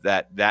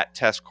that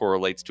test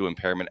correlates to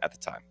impairment at the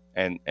time,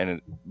 and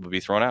it would be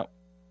thrown out.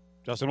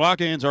 Justin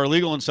Watkins, our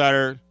legal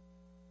insider,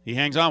 he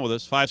hangs on with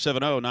us.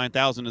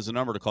 570-9000 is the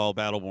number to call.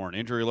 Battleborn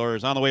Injury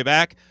Lawyers. On the way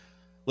back,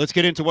 let's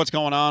get into what's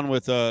going on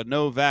with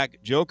Novak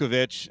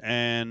Djokovic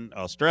and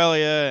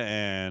Australia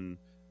and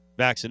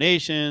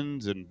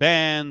vaccinations and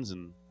bans,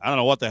 and I don't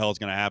know what the hell is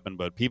going to happen,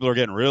 but people are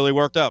getting really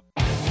worked up.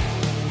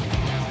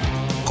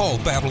 Call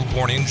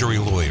Battleborn Injury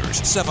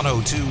Lawyers,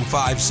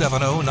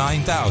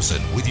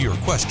 702-570-9000 with your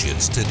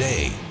questions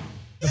today.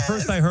 The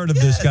first I heard of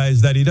this guy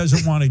is that he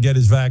doesn't want to get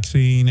his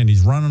vaccine and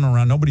he's running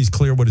around. Nobody's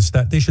clear what his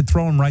stat. They should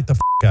throw him right the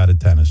out of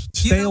tennis.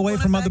 Stay away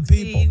from other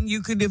people.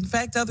 You could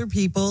infect other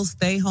people.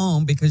 Stay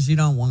home because you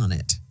don't want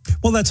it.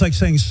 Well, that's like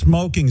saying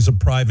smoking is a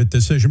private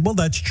decision. Well,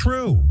 that's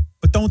true.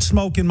 But don't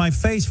smoke in my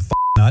face,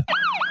 nut.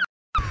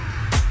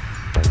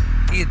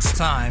 It's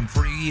time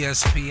for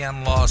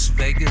ESPN Las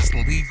Vegas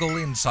legal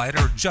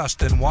insider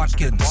Justin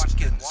Watkins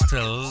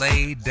to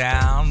lay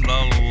down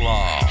the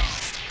law.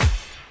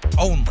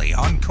 Only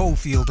on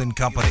Cofield and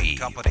Company.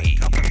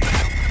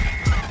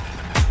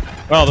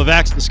 Well, the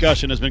vax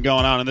discussion has been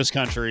going on in this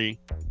country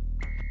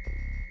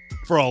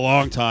for a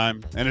long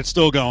time, and it's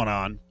still going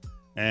on.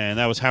 And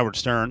that was Howard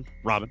Stern,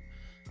 Robin,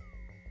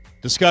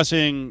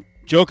 discussing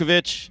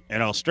Djokovic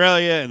and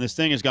Australia, and this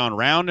thing has gone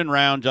round and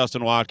round,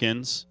 Justin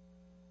Watkins.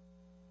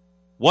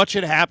 What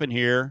should happen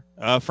here?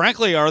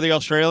 Frankly, are the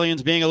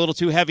Australians being a little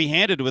too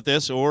heavy-handed with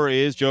this, or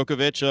is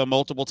Djokovic a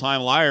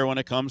multiple-time liar when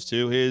it comes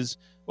to his,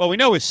 well, we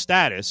know his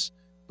status,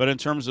 but in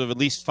terms of at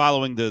least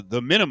following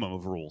the minimum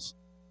of rules?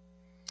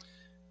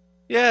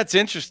 Yeah, it's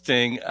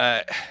interesting.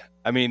 I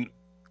mean,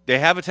 they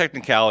have a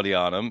technicality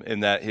on him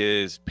in that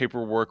his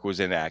paperwork was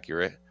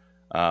inaccurate,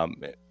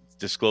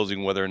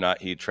 disclosing whether or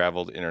not he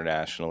traveled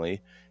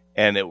internationally.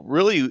 And it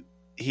really,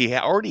 he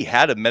already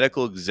had a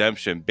medical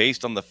exemption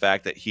based on the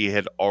fact that he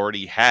had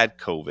already had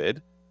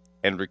COVID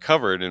and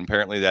recovered. And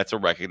apparently that's a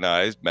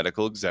recognized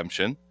medical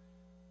exemption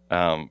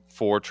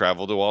for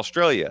travel to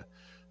Australia.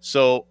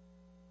 So,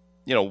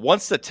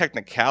 once the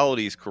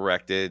technicality is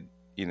corrected,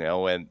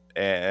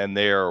 and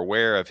they are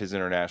aware of his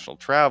international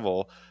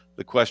travel,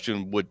 the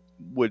question would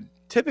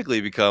typically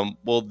become,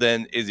 well,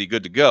 then is he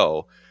good to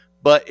go?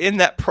 But in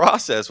that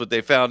process, what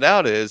they found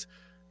out is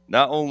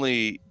not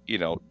only,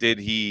 did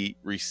he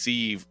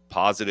receive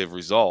positive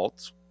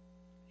results,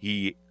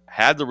 he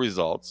had the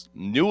results,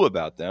 knew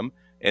about them,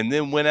 and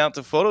then went out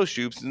to photo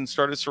shoots and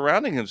started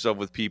surrounding himself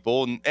with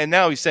people. And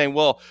now he's saying,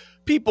 well,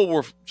 people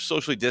were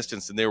socially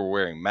distanced and they were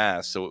wearing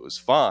masks, so it was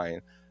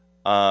fine.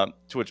 To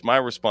which my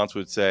response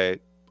would say,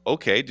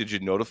 okay, did you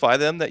notify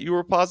them that you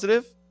were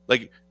positive?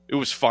 Like, it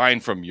was fine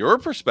from your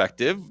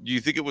perspective. Do you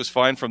think it was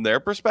fine from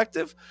their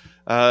perspective?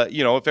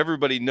 If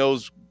everybody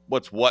knows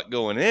what's what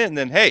going in,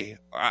 then hey,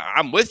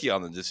 I'm with you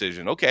on the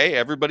decision. Okay,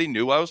 everybody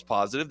knew I was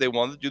positive. They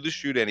wanted to do the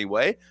shoot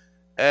anyway,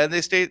 and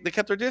they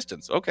kept their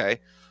distance. Okay,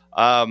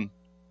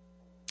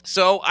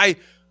 so I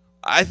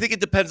think it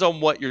depends on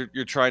what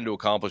you're trying to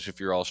accomplish. If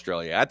you're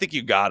Australia, I think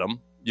you got them.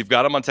 You've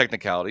got them on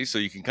technicality, so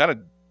you can kind of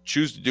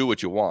choose to do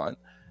what you want,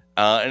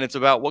 and it's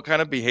about what kind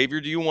of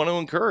behavior do you want to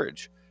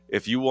encourage.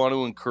 If you want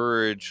to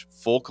encourage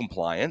full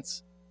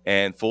compliance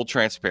and full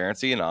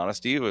transparency and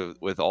honesty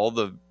with all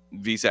the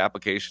visa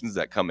applications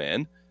that come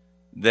in,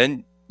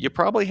 then you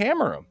probably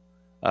hammer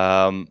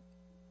them.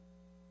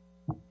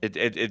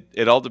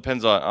 It all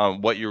depends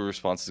on what your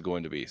response is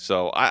going to be.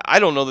 So I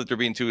don't know that they're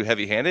being too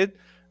heavy-handed,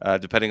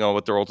 depending on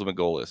what their ultimate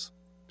goal is.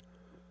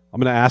 I'm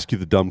going to ask you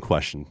the dumb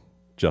question,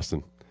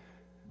 Justin,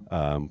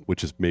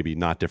 which is maybe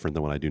not different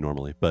than what I do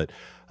normally. But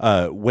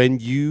when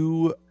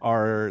you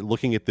are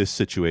looking at this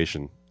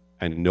situation,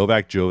 and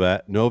Novak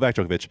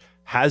Djokovic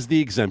has the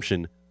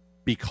exemption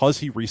because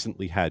he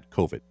recently had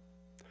COVID.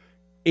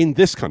 In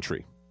this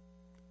country,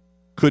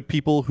 could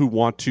people who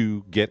want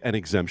to get an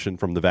exemption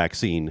from the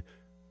vaccine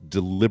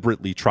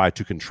deliberately try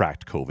to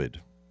contract COVID?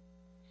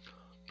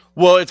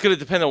 Well, it's going to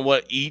depend on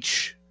what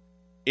each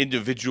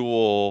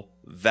individual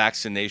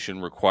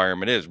vaccination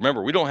requirement is.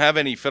 Remember, we don't have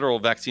any federal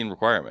vaccine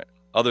requirement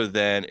other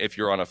than if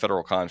you're on a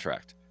federal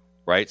contract.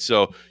 Right?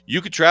 So you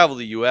could travel to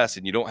the U.S.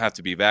 and you don't have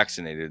to be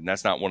vaccinated, and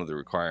that's not one of the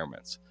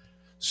requirements.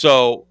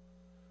 So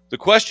the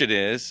question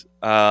is,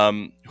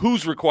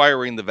 who's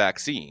requiring the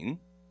vaccine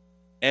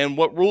and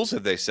what rules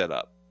have they set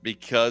up?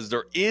 Because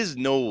there is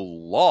no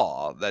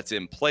law that's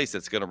in place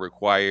that's going to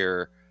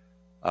require,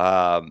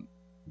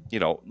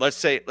 let's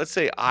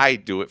say I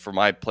do it for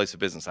my place of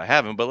business. I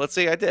haven't, but let's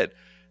say I did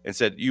and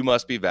said, you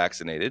must be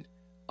vaccinated.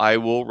 I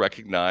will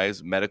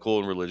recognize medical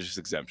and religious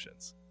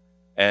exemptions.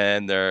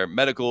 And their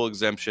medical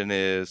exemption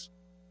is,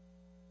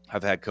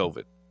 I've had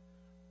COVID.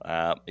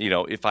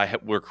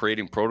 If we're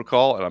creating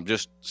protocol, and I'm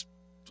just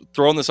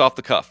throwing this off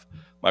the cuff,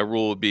 my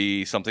rule would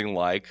be something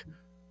like,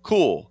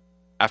 cool,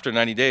 after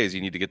 90 days,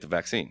 you need to get the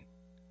vaccine,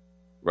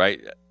 right?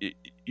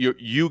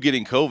 You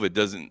getting COVID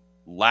doesn't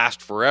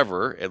last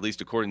forever, at least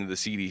according to the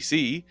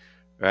CDC,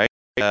 right?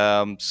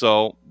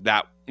 So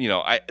that,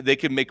 they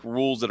can make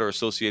rules that are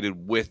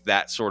associated with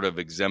that sort of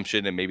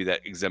exemption, and maybe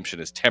that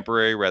exemption is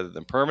temporary rather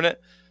than permanent.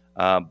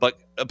 But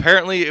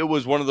apparently it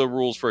was one of the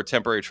rules for a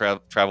temporary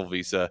travel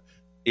visa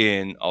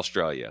in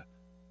Australia.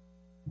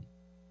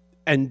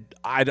 And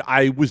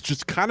I was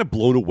just kind of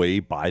blown away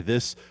by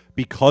this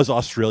because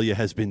Australia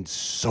has been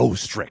so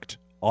strict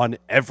on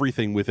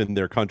everything within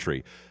their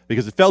country.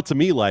 Because it felt to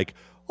me like,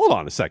 hold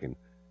on a second,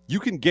 you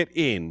can get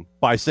in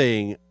by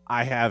saying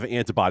I have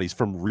antibodies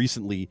from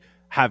recently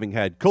having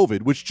had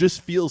COVID, which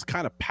just feels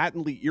kind of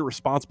patently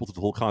irresponsible to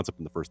the whole concept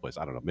in the first place.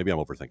 I don't know. Maybe I'm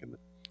overthinking it.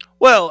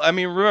 Well, I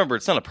mean, remember,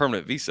 it's not a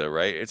permanent visa,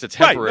 right? It's a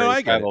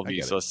temporary travel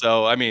visa.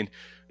 So, I mean,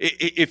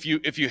 if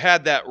you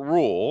had that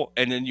rule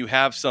and then you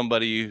have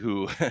somebody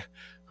who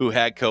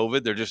had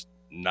COVID, they're just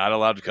not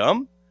allowed to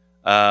come.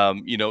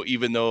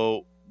 Even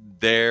though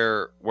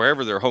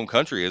wherever their home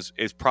country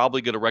is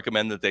probably going to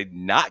recommend that they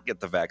not get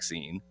the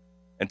vaccine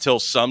until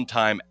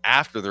sometime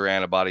after their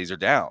antibodies are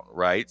down,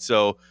 right?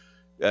 So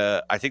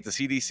I think the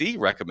CDC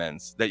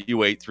recommends that you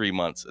wait 3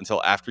 months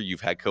until after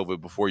you've had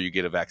COVID before you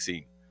get a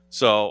vaccine.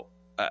 So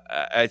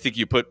I think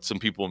you put some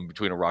people in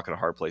between a rock and a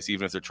hard place,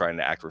 even if they're trying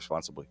to act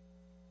responsibly.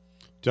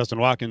 Justin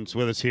Watkins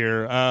with us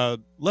here.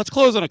 Let's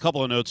close on a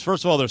couple of notes.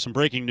 First of all, there's some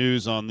breaking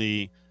news on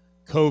the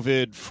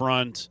COVID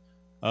front.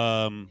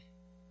 I'm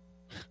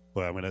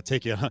going to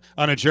take you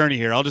on a journey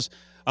here.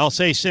 I'll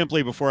say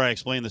simply before I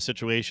explain the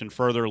situation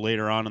further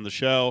later on in the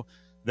show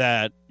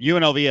that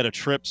UNLV had a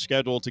trip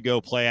scheduled to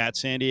go play at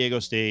San Diego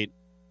State.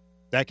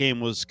 That game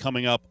was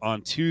coming up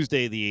on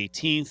Tuesday the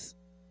 18th.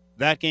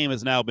 That game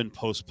has now been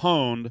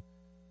postponed.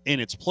 In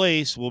its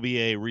place will be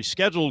a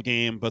rescheduled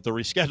game, but the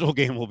rescheduled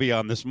game will be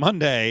on this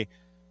Monday,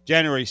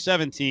 January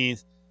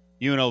 17th.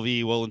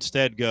 UNLV will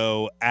instead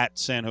go at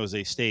San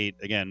Jose State.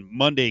 Again,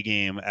 Monday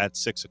game at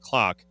 6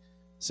 o'clock.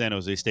 San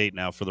Jose State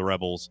now for the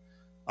Rebels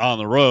on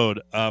the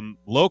road.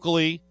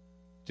 Locally,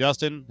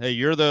 Justin, hey,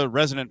 you're the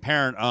resident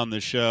parent on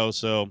this show,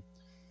 so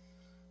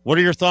what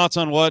are your thoughts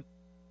on what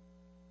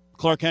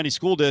Clark County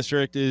School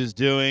District is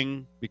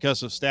doing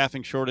because of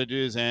staffing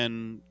shortages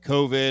and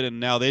COVID, and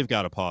now they've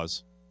got to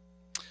pause?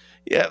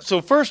 Yeah, so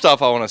first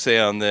off, I want to say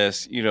on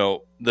this,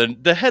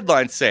 the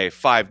headlines say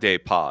 5-day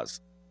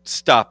pause.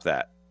 Stop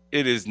that.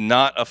 It is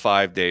not a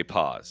 5-day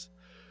pause.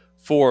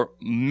 For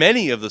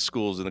many of the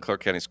schools in the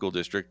Clark County School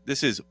District,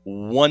 this is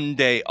 1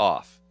 day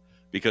off.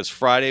 because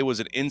Friday was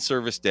an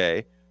in-service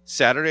day,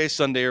 Saturday,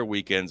 Sunday are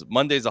weekends,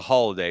 Monday's a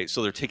holiday,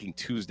 so they're taking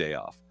Tuesday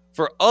off.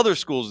 For other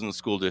schools in the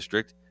school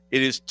district,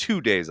 it is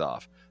 2 days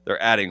off.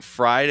 They're adding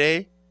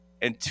Friday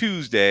and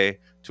Tuesday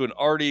to an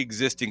already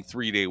existing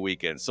 3-day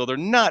weekend. So they're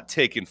not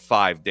taking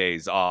 5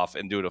 days off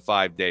and doing a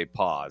 5-day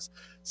pause.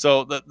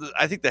 So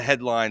I think the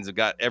headlines have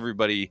got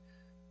everybody,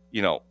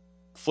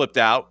 flipped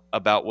out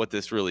about what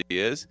this really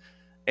is.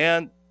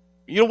 And,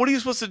 what are you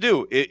supposed to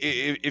do?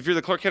 If you're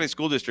the Clark County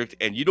School District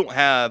and you don't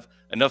have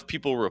enough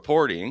people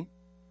reporting,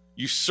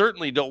 you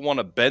certainly don't want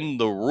to bend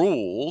the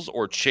rules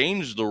or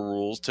change the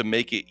rules to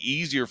make it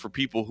easier for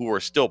people who are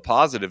still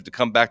positive to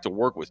come back to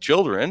work with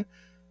children.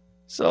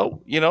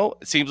 So,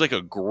 it seems like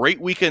a great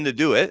weekend to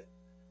do it,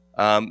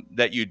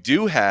 that you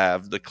do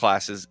have the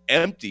classes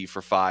empty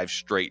for 5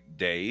 straight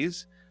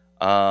days.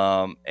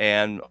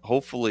 And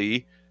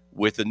hopefully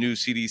with the new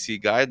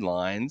CDC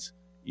guidelines,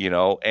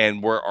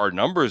 and where our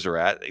numbers are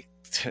at,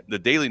 the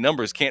daily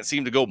numbers can't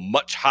seem to go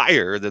much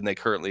higher than they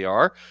currently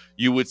are.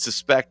 You would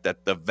suspect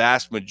that the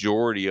vast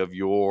majority of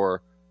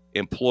your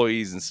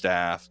employees and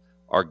staff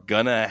are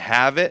going to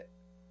have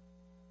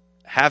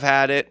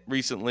had it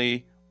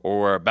recently,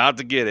 or are about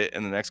to get it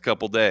in the next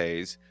couple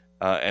days,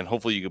 and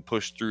hopefully you can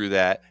push through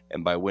that,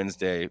 and by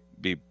Wednesday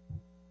be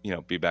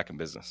back in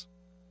business.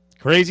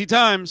 Crazy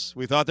times.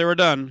 We thought they were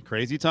done.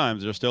 Crazy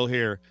times. They're still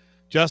here.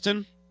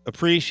 Justin,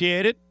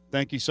 appreciate it.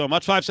 Thank you so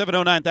much.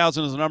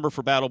 570-9000 is the number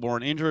for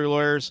Battleborn Injury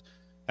Lawyers.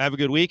 Have a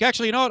good week.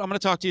 Actually, you know what? I'm going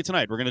to talk to you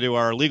tonight. We're going to do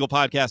our legal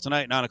podcast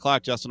tonight, 9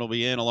 o'clock. Justin will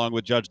be in along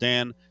with Judge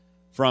Dan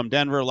from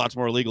Denver. Lots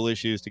more legal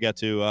issues to get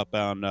to up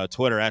on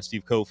Twitter at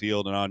Steve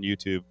Cofield and on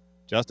YouTube.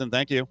 Justin,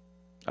 thank you.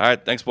 All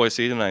right. Thanks, boys.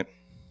 See you tonight.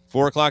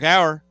 4 o'clock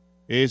hour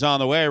is on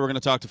the way. We're going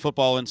to talk to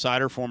Football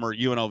Insider, former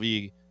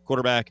UNLV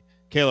quarterback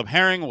Caleb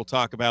Herring. We'll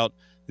talk about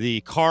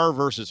the Carr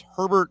versus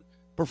Herbert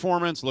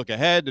performance. Look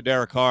ahead to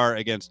Derek Carr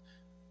against,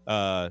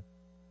 I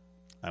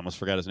almost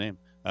forgot his name,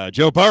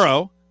 Joe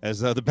Burrow,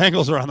 as the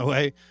Bengals are on the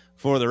way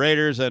for the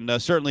Raiders,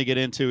 and certainly get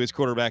into his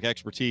quarterback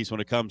expertise when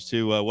it comes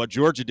to what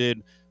Georgia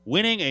did,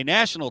 winning a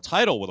national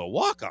title with a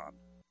walk-on.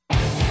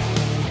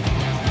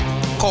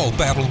 Call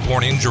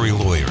Battleborn Injury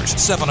Lawyers,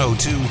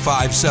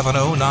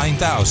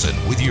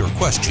 702-570-9000 with your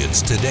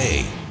questions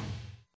today.